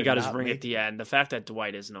finally got his ring at the end. The fact that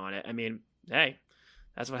Dwight isn't on it. I mean, hey,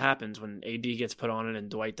 that's what happens when AD gets put on it and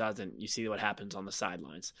Dwight doesn't. You see what happens on the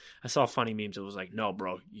sidelines. I saw funny memes. It was like, no,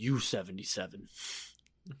 bro, you 77.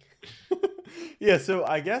 Yeah. So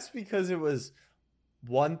I guess because it was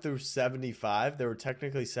 1 through 75, there were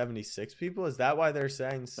technically 76 people. Is that why they're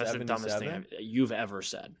saying 77? That's the dumbest thing you've ever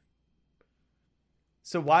said.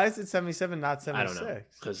 So why is it 77, not 76? I don't know,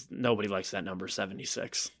 because nobody likes that number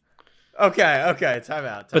 76. Okay, time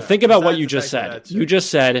out. But think about what you just said. You just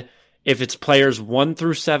said if it's players 1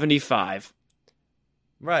 through 75,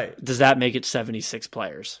 right? Does that make it 76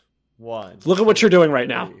 players? 1. Look at what you're doing right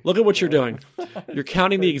now. Look at what you're doing. You're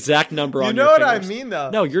counting the exact number on your fingers. You know what I mean, though?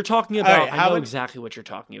 No, you're talking about. I know exactly what you're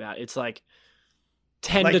talking about. It's like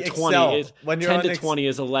 10 to 20 is 10 to 20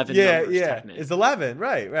 is 11 numbers. Yeah, it's 11.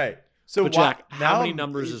 Right. So but Jack, how many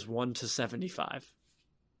numbers is 1 to 75?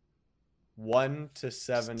 1 to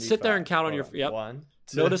 75. Sit there and count on your. Yep. 1,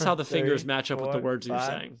 2, Notice how the 3, fingers match up 4, with the words 5,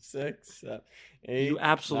 you're saying. 6, 7, 8, You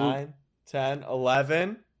absolute- 9, 10,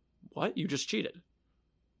 11. What? You just cheated.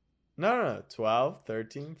 No. 12,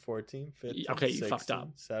 13, 14, 15, Okay, you 16, fucked up.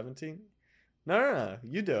 17. No.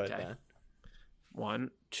 You do it Okay. then.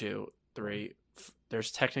 1, 2, 3.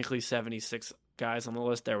 There's technically 76 guys on the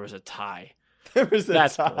list. There was a tie. There was a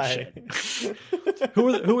That's tie. bullshit.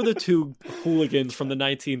 Who were the two hooligans from the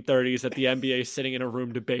 1930s that the NBA is sitting in a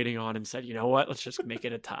room debating on and said, you know what? Let's just make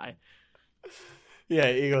it a tie. Yeah,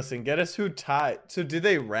 Eagleson, get us who tied. So did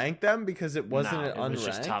they rank them because it wasn't an unranked? It was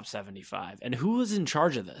just top 75. And who was in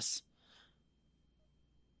charge of this?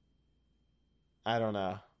 I don't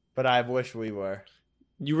know, but I wish we were.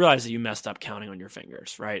 You realize that you messed up counting on your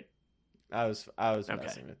fingers, right? I was Okay,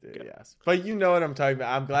 messing with you, good. yes. But you know what I'm talking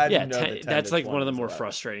about. I'm glad you know that 10 that's to like one of the 20 more is better.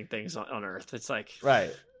 frustrating things on earth. It's like,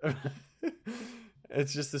 Right.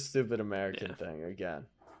 It's just a stupid American thing again.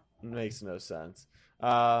 It makes no sense.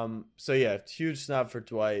 So yeah, huge snub for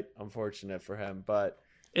Dwight. Unfortunate for him, but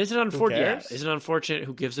is it unfortunate? Yeah. cares? Is it unfortunate?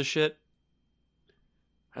 Who gives a shit?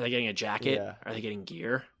 Are they getting a jacket? Yeah. Are they getting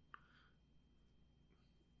gear?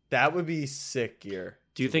 that would be sick gear.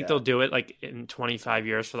 Do you think they'll do it like in 25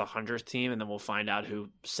 years for the 100th team, and then we'll find out who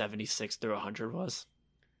 76 through 100 was?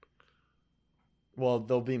 Well,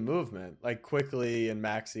 there'll be movement. Like Quickly and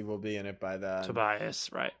Maxey will be in it by then. Tobias,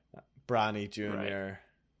 right? Bronny Jr.,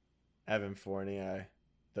 Evan Fournier,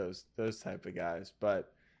 those type of guys.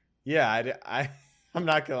 But yeah, I'm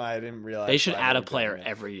not gonna lie, I didn't realize They should add a player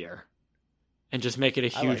every year and just make it a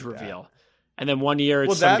huge like reveal. That. And then one year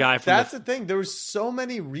it's some guy from that's the thing. There was so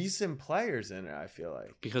many recent players in it, I feel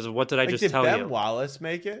like. Because of what did I just tell you? you? Did Ben Wallace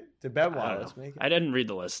make it? Did Ben Wallace make it? I didn't read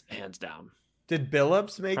the list hands down. Did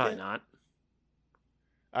Billups make Probably it? not.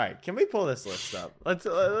 All right, can we pull this list up? Let's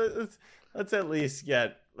at least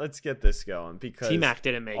get this going because T-Mac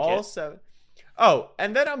didn't make all it. 7. Oh,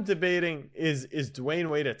 and then I'm debating is Dwayne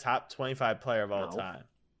Wade a top 25 player of all time?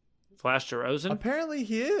 Flash DeRozan? Apparently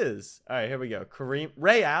he is. All right, here we go.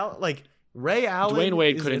 Ray Allen. Dwayne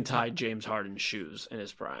Wade couldn't tie James Harden's shoes in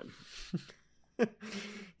his prime.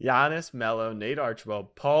 Giannis, Melo, Nate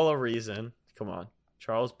Archibald, Paul Arizin. Come on.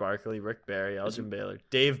 Charles Barkley, Rick Barry, Elgin Baylor,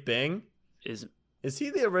 Dave Bing. Is he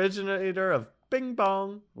the originator of Bing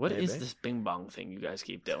Bong? What is this Bing Bong thing you guys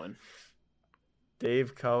keep doing?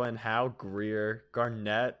 Dave Cohen, Hal Greer,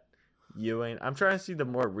 Garnett, Ewing. I'm trying to see the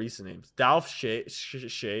more recent names. Dolph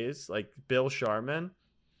Shays, like Bill Sharman.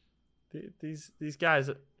 These guys,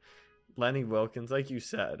 Lenny Wilkins, like you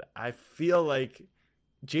said. I feel like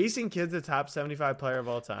Jason Kidd's the top 75 player of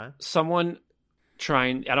all time. Someone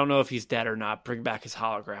trying, I don't know if he's dead or not, bring back his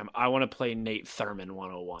hologram. I want to play Nate Thurman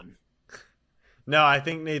 101. No, I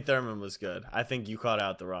think Nate Thurman was good. I think you caught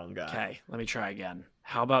out the wrong guy. Okay, let me try again.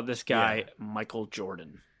 How about this guy, Michael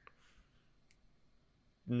Jordan?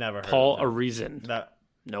 Never heard Paul of him. Arizin.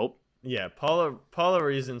 Nope. Yeah, Paul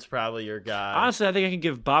Arizin's probably your guy. Honestly, I think I can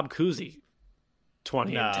give Bob Cousy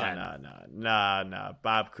 20 and 10. No.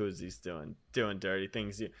 Bob Cousy's doing dirty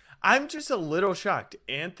things. I'm just a little shocked.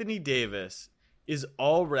 Anthony Davis is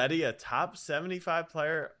already a top 75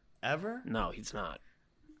 player ever? No, he's not.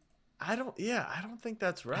 I don't think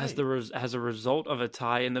that's right. As a result of a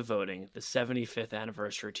tie in the voting, the 75th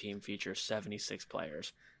anniversary team features 76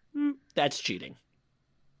 players. That's cheating.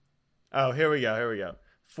 Oh, here we go.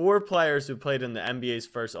 4 players who played in the NBA's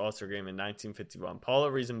first All-Star game in 1951. Paul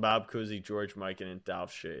Arizin, Bob Cousy, George Mikan, and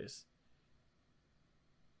Dolph Shays.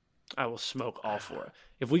 I will smoke all 4.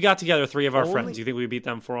 If we got together 3 of our friends, do you think we beat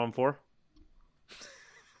them 4-on-4?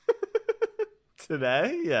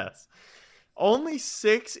 Today? Yes. Only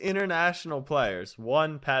 6 international players.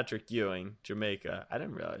 1, Patrick Ewing, Jamaica. I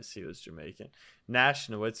didn't realize he was Jamaican. Nash,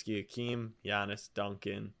 Nowitzki, Hakeem, Giannis,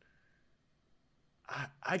 Duncan.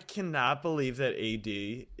 I cannot believe that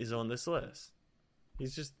AD is on this list.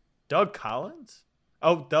 He's just Doug Collins.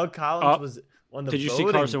 Oh, Doug Collins was on the. Did you see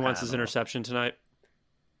voting Carson panel. Wentz's interception tonight?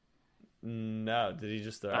 No, did he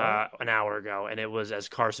just throw an hour ago, and it was as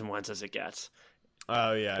Carson Wentz as it gets.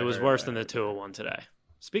 Oh yeah, it was worse than the 201 today.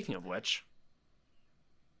 Speaking of which,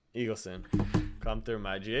 Eagleson, come through,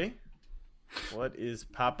 my G. What is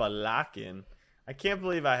Papa locking? I can't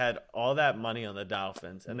believe I had all that money on the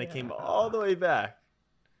Dolphins, and they came all the way back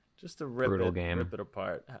just to rip it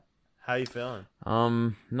apart. How you feeling?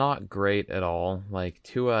 Not great at all. Like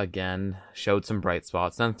Tua again showed some bright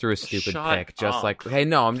spots, then threw a stupid pick. Just like, hey,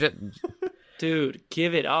 no, I'm just, dude,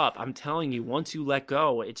 give it up. I'm telling you, once you let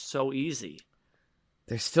go, it's so easy.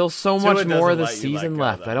 There's still so much more of the season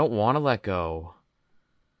left. I don't want to let go.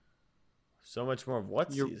 So much more of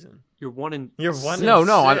what season? You're one in. You're one. No, in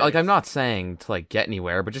no. six. I'm not saying to like get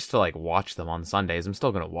anywhere, but just to like watch them on Sundays. I'm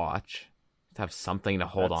still gonna watch. To have something to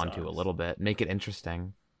hold on to a little bit, make it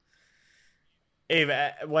interesting.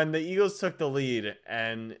 Ava, when the Eagles took the lead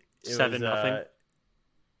and it 7-0,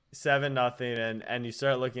 7-0, and you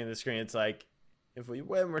start looking at the screen, it's like, if we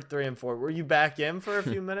win, we're 3-4. Were you back in for a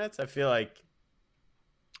few minutes? I feel like.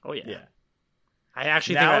 Oh yeah. Yeah. I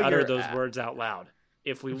actually think I uttered those words out loud.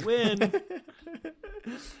 If we win,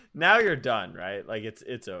 now you're done, right? Like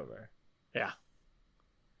it's over. Yeah.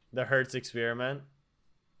 The Hurts experiment.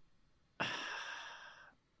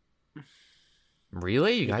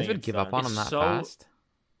 Really? You guys would give up on him that fast?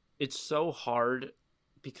 It's so hard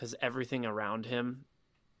because everything around him,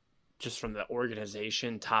 just from the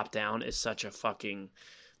organization top down, is such a fucking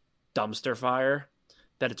dumpster fire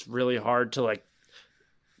that it's really hard to like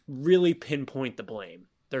really pinpoint the blame.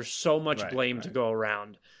 There's so much blame to go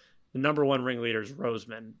around. The number one ringleader is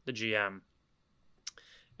Roseman, the GM.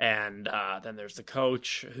 And then there's the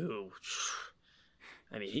coach who,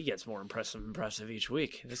 I mean, he gets more impressive each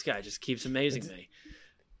week. This guy just keeps amazing me.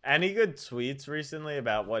 Any good tweets recently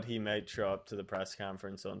about what he might show up to the press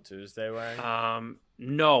conference on Tuesday wearing?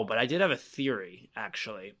 No, but I did have a theory,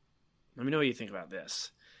 actually. Let me know what you think about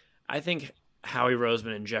this. I think Howie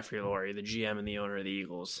Roseman and Jeffrey Lurie, the GM and the owner of the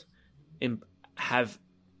Eagles, have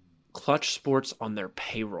Clutch Sports on their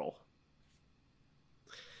payroll.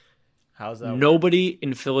 How's that? Nobody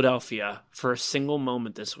in Philadelphia for a single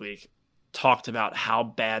moment this week talked about how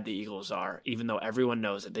bad the Eagles are, even though everyone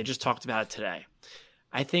knows it. They just talked about it today.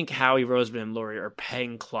 I think Howie Roseman and Lurie are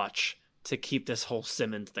paying Clutch to keep this whole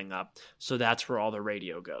Simmons thing up. So that's where all the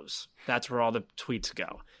radio goes. That's where all the tweets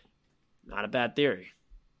go. Not a bad theory.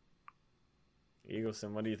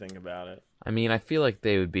 Eagleson, what do you think about it? I mean, I feel like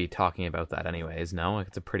they would be talking about that anyways, no? Like,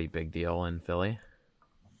 it's a pretty big deal in Philly.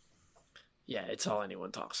 Yeah, it's all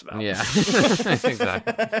anyone talks about. Yeah,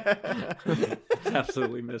 exactly. It's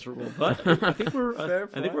absolutely miserable. But I think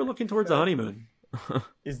we're looking towards the honeymoon.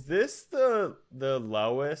 Is this the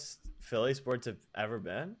lowest Philly sports have ever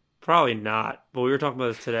been? Probably not. But we were talking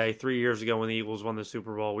about this today. 3 years ago when the Eagles won the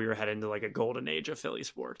Super Bowl, we were heading to like a golden age of Philly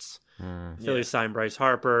sports. Philly signed Bryce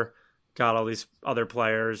Harper, got all these other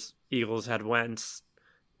players. Eagles had Wentz,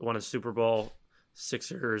 won a Super Bowl.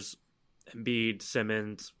 Sixers, Embiid,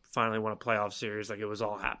 Simmons, finally won a playoff series. Like, it was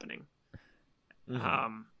all happening.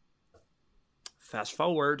 Fast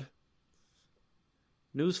forward.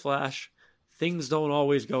 Newsflash. Things don't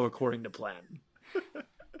always go according to plan.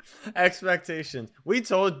 Expectations. We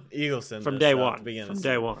told Eagleson from this day at one. the beginning From of day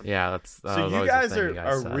season. one. Yeah, that's so you guys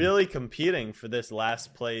are really competing for this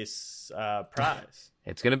last place prize.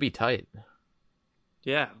 It's gonna be tight.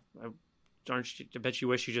 Yeah, I bet you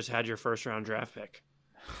wish you just had your first round draft pick.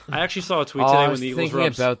 I actually saw a tweet today when the Eagles were up.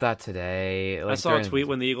 Thinking about that today. Like, I saw a tweet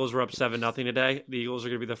when the Eagles were up 7-0 today. The Eagles are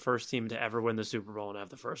going to be the first team to ever win the Super Bowl and have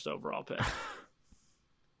the first overall pick.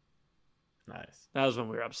 Nice. That was when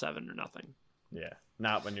we were up 7-0. Yeah,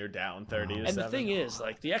 not when you're down 30-7. And the thing is,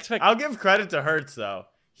 like, I'll give credit to Hurts though.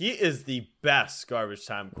 He is the best garbage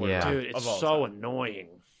time quarterback. Dude, it's of all so time. annoying.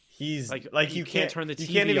 He's like you can't turn the TV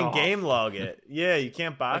You can't even off. game log it. Yeah, you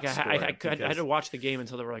can't box like, score I it had to watch the game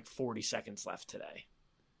until there were like 40 seconds left today.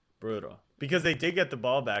 Brutal. Because they did get the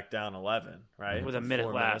ball back down 11, right? With a minute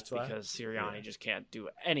 4 left minutes because Sirianni just can't do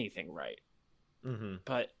anything right. Mm-hmm.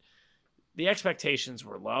 But the expectations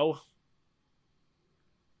were low.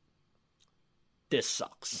 This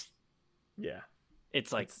sucks. Yeah.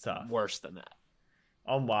 It's like tough. Worse than that.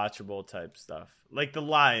 Unwatchable type stuff. Like the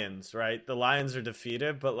Lions, right? The Lions are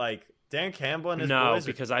defeated, but like Dan Campbell and his boys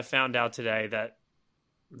because I found out today that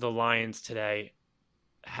the Lions today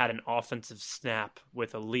had an offensive snap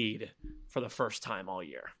with a lead for the first time all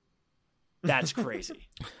year. That's crazy.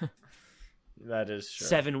 That is true.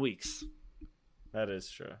 7 weeks. That is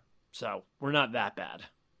true. So we're not that bad.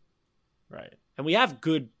 Right. And we have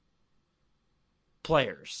good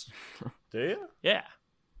players. Do you? Yeah.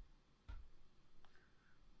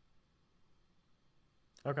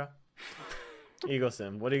 Okay.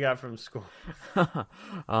 Eagleson, what do you got from school? So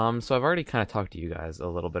I've already kind of talked to you guys a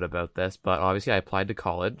little bit about this, but obviously I applied to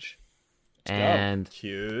college. And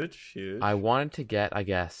huge. I wanted to get, I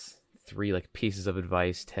guess, 3 like pieces of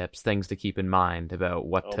advice, tips, things to keep in mind about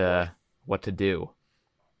what to do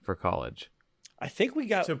for college. I think we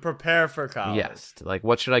got to prepare for college. Yes, like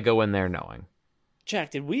what should I go in there knowing?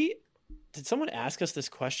 Jack, did someone ask us this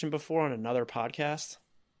question before on another podcast?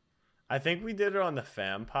 I think we did it on the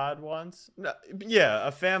Fam Pod once. No, yeah,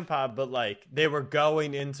 a Fam Pod, but like they were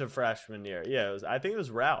going into freshman year. Yeah, I think it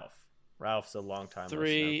was Ralph. Ralph's a long time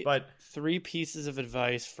listener. But 3 pieces of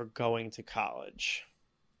advice for going to college.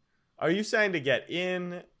 Are you saying to get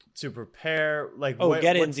in, to prepare? Like, get what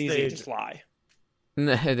in's easy, stage? just lie.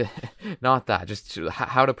 Not that. Just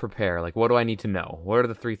how to prepare. Like, what do I need to know? What are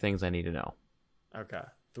the 3 things I need to know? Okay,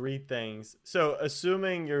 3 things. So,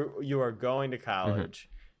 assuming you are going to college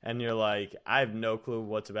and you're like, I have no clue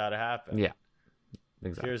what's about to happen. Yeah,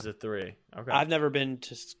 exactly. Here's the 3. Okay, I've never been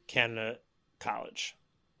to Canada college.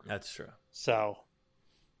 that's true. So, all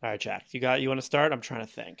right, Jack, you want to start? I'm trying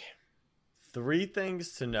to think. 3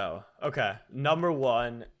 things to know. Okay, number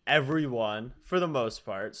 1, everyone, for the most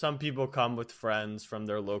part, some people come with friends from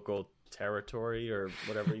their local territory or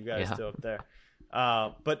whatever you guys do up there.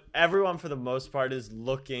 But everyone, for the most part, is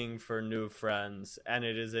looking for new friends, and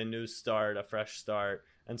it is a new start, a fresh start.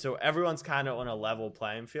 And so everyone's kind of on a level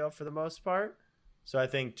playing field for the most part. So I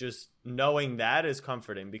think just knowing that is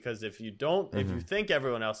comforting, because if you don't, if you think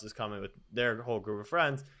everyone else is coming with their whole group of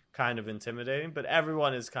friends, kind of intimidating, but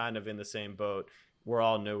everyone is kind of in the same boat. We're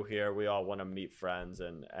all new here. We all want to meet friends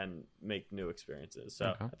and make new experiences.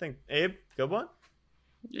 So I think, Abe, good one.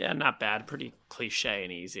 Yeah, not bad. Pretty cliche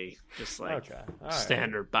and easy. Just like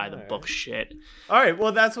standard by the book shit. All right.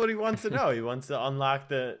 Well, that's what he wants to know. He wants to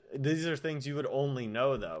unlock these are things you would only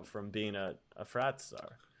know, though, from being a frat star.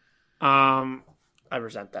 I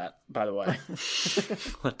resent that, by the way.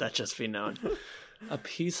 Let that just be known. A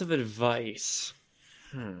piece of advice.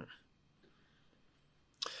 You're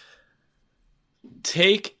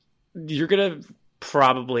gonna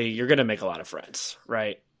make a lot of friends,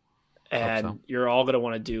 right? And you're all gonna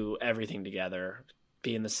want to do everything together,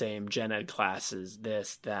 be in the same gen ed classes,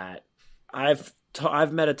 this, that. I've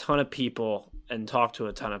met a ton of people and talked to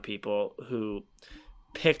a ton of people who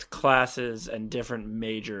picked classes and different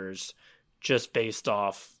majors just based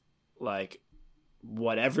off like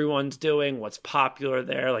what everyone's doing, what's popular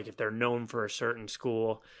there, like if they're known for a certain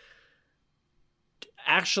school.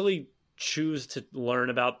 Actually choose to learn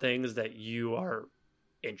about things that you are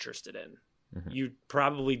interested in. You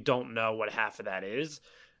probably don't know what half of that is,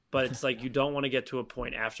 but it's like you don't want to get to a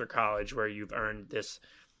point after college where you've earned this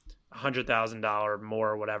 $100,000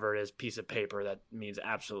 more, whatever it is, piece of paper that means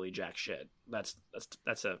absolutely jack shit. That's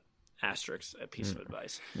a asterisk, a piece of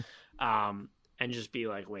advice. And just be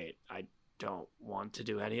like, wait, I don't want to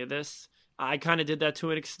do any of this. I kind of did that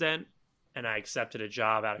to an extent, and I accepted a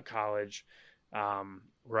job out of college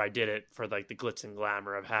where I did it for like the glitz and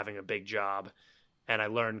glamour of having a big job. And I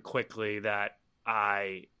learned quickly that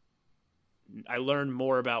I learned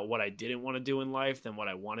more about what I didn't want to do in life than what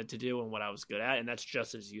I wanted to do and what I was good at. And that's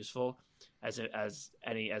just as useful as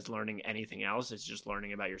learning anything else. It's just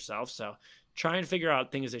learning about yourself. So try and figure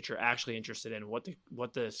out things that you're actually interested in, what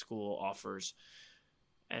the school offers,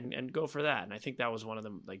 and go for that. And I think that was one of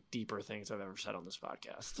the like deeper things I've ever said on this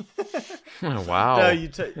podcast. Wow. No,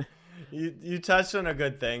 you touched on a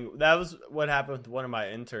good thing. That was what happened with one of my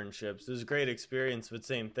internships. It was a great experience, but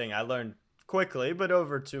same thing. I learned quickly, but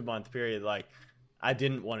over a 2-month period, like I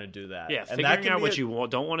didn't want to do that. Yeah, figuring out what you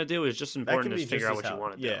don't want to do is just important as figure out what you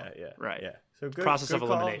want to do. Yeah. Right. Yeah. So good process of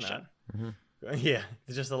elimination. Yeah,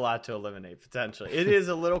 there's just a lot to eliminate potentially. It is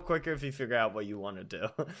a little quicker if you figure out what you want to do.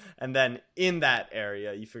 And then in that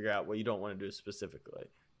area, you figure out what you don't want to do specifically.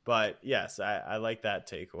 But yes, I like that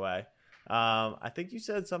takeaway. I think you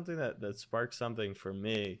said something that sparked something for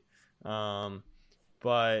me.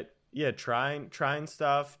 But yeah, trying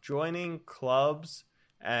stuff, joining clubs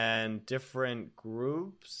and different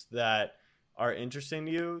groups that are interesting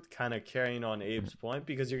to you, kind of carrying on Abe's point,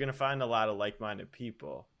 because you're going to find a lot of like-minded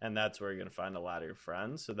people, and that's where you're going to find a lot of your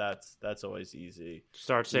friends. So that's always easy.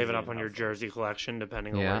 Start saving up on your jersey collection,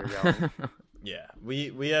 depending on where you're going. Yeah,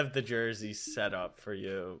 we have the jerseys set up for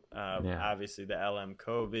you. Obviously the LM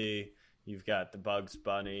Kobe. You've got the Bugs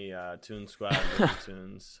Bunny, Toon Squad,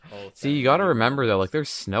 Tunes. See, you got to remember though, like there's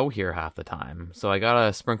snow here half the time, so I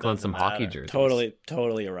gotta sprinkle in some hockey jerseys.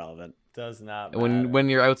 Totally irrelevant. Does not matter. When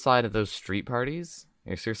you're outside at those street parties,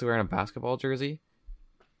 you're seriously wearing a basketball jersey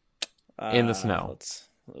in the snow.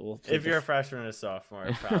 If you're a freshman or a sophomore,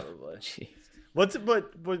 probably. What?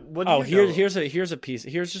 Here's a piece.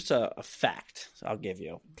 Here's just a fact I'll give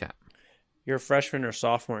you. Okay. You're a freshman or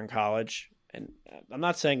sophomore in college, and I'm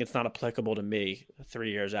not saying it's not applicable to me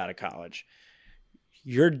 3 years out of college.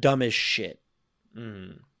 You're dumb as shit.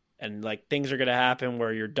 And like things are going to happen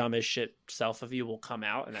where your dumb as shit self of you will come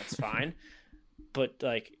out, and that's fine. But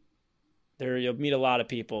like you'll meet a lot of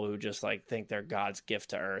people who just like think they're God's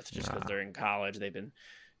gift to earth just because they're in college. They've been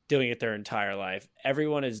doing it their entire life.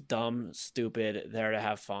 Everyone is dumb, stupid, there to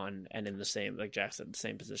have fun, and in the same, like Jack said, the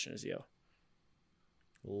same position as you.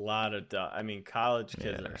 A lot of dumb. I mean, college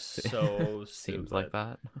kids are so seems like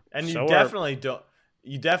that, and you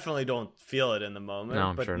definitely don't feel it in the moment. No,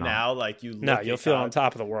 I'm but sure now, not. like you'll feel on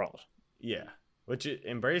top of the world. Yeah. Which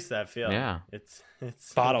embrace that feeling. Yeah. It's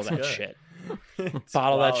Bottle it's that good. shit. It's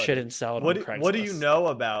Bottle that quality. shit and sell it What on Craigslist. What do you know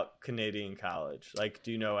about Canadian college? Like,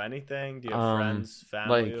 do you know anything? Do you have friends,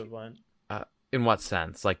 family who went? In what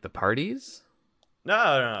sense? Like the parties?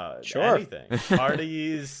 No. Sure. Anything.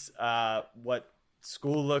 Parties, what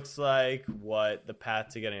school looks like, what the path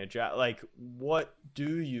to getting a job. Like, what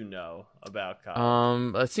do you know about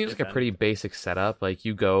college? It seems like a pretty basic setup. Like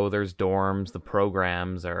you go, there's dorms, the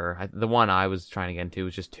programs are the one I was trying to get into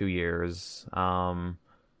was just 2 years. The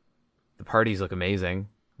parties look amazing.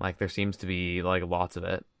 Like there seems to be like lots of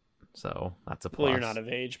it. So that's a plus. Well, you're not of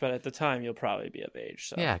age, but at the time you'll probably be of age.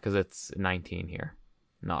 So. Yeah, because it's 19 here,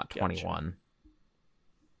 not 21.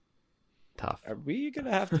 Tough. Are we going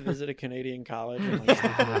to have to visit a Canadian college and like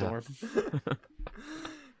sleep in a dorm?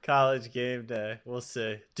 College game day. We'll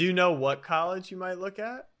see. Do you know what college you might look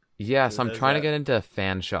at? Yes, I'm does trying to that? get into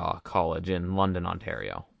Fanshawe College in London,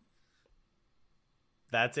 Ontario.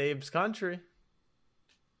 That's Abe's country.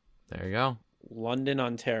 There you go. London,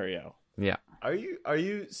 Ontario. Yeah. Are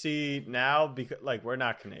you see now, because like we're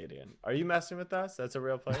not Canadian, are you messing with us? That's a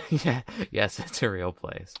real place. Yeah. Yes, it's a real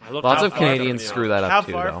place. I looked Lots how of far Canadians from screw the- that up How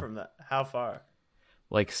too, far though. from that? How far?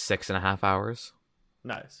 Like 6.5 hours.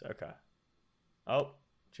 Nice. Okay. Oh,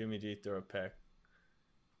 Jimmy G threw a pick.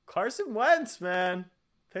 Carson Wentz, man.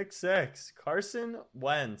 Pick 6. Carson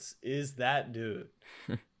Wentz is that dude.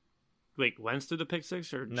 Wait, Wentz threw the pick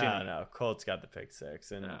 6 or Jimmy? No. Colts got the pick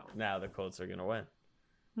 6, and now the Colts are gonna win.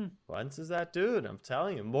 Wentz is that dude. I'm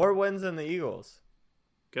telling you, more wins than the Eagles.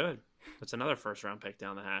 Good. That's another first round pick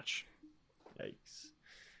down the hatch. Yikes.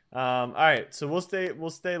 All right, so we'll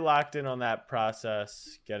stay locked in on that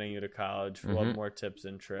process, getting you to college. We'll have more tips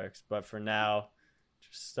and tricks, but for now,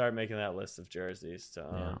 just start making that list of jerseys to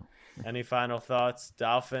own. Any final thoughts?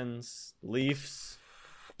 Dolphins, Leafs.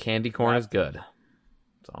 Candy corn is good.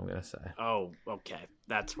 That's all I'm gonna say. Oh, okay.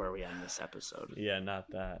 That's where we end this episode. Yeah, not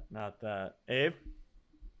that. Abe.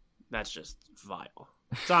 That's just vile.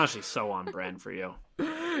 It's honestly so on brand for you.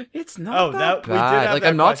 It's not that we did bad. have Like that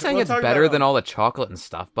I'm not question. saying We'll it's talk better about than all the chocolate and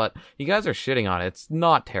stuff, but you guys are shitting on it. It's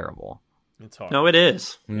not terrible. It's hard. No, it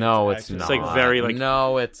is. No, it's actually- not. It's like very like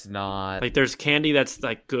No, it's not. like there's candy that's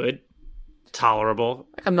like good, tolerable.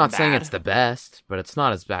 I'm not saying bad. it's the best, but it's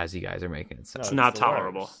not as bad as you guys are making it sound. No, It's not the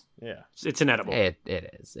tolerable. worst. Yeah. It's inedible. It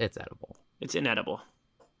is. It's edible. It's inedible.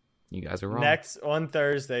 You guys are wrong. Next on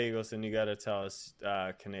Thursday, Eagleson, you got to tell us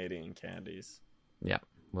Canadian candies. Yeah,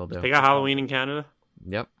 we'll do. They got Halloween in Canada.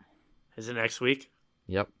 Yep. Is it next week?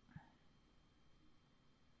 Yep.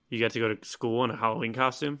 You get to go to school in a Halloween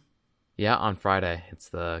costume. Yeah, on Friday. It's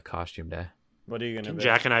the costume day. What are you gonna Can be?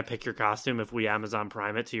 Jack and I pick your costume if we Amazon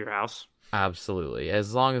Prime it to your house? Absolutely.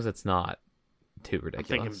 As long as it's not too I'm ridiculous.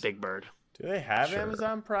 thinking Big Bird. Do they have Sure.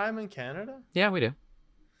 Amazon Prime in Canada? Yeah, we do.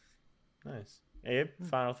 Nice. Abe,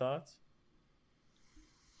 final thoughts?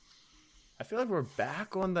 I feel like we're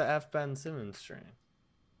back on the F. Ben Simmons train.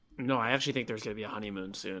 No, I actually think there's going to be a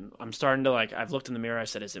honeymoon soon. I'm starting to I've looked in the mirror. I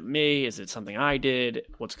said, is it me? Is it something I did?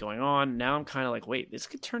 What's going on? Now I'm kind of like, wait, this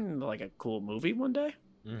could turn into like a cool movie one day.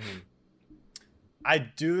 Mm-hmm. I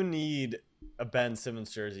do need a Ben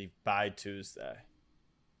Simmons jersey by Tuesday.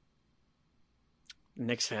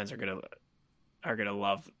 Knicks fans are gonna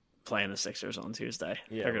love playing the Sixers on Tuesday.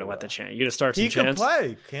 Yeah, They're gonna we let the will. chance. You gonna start some He could chants?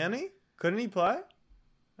 play, can he? Couldn't he play?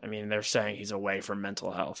 I mean, they're saying he's away from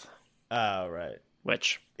mental health. Oh, right.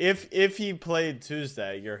 Which If he played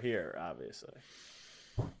Tuesday, you're here, obviously.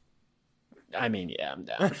 I mean, yeah, I'm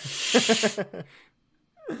down.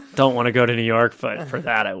 Don't want to go to New York, but for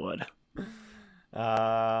that I would.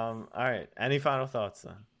 All right. Any final thoughts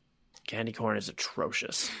then? Candy corn is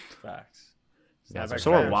atrocious. Facts. Yeah, Snapback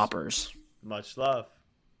So are fans, Whoppers. Much love.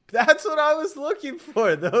 That's what I was looking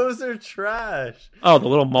for. Those are trash. Oh, the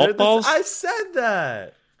little They're malt balls? I said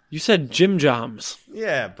that. You said Jim Joms.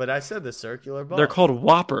 Yeah, but I said the circular ball. They're called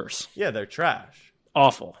Whoppers. Yeah, they're trash.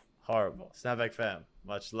 Awful. Horrible. Snapback fam.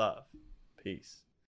 Much love. Peace.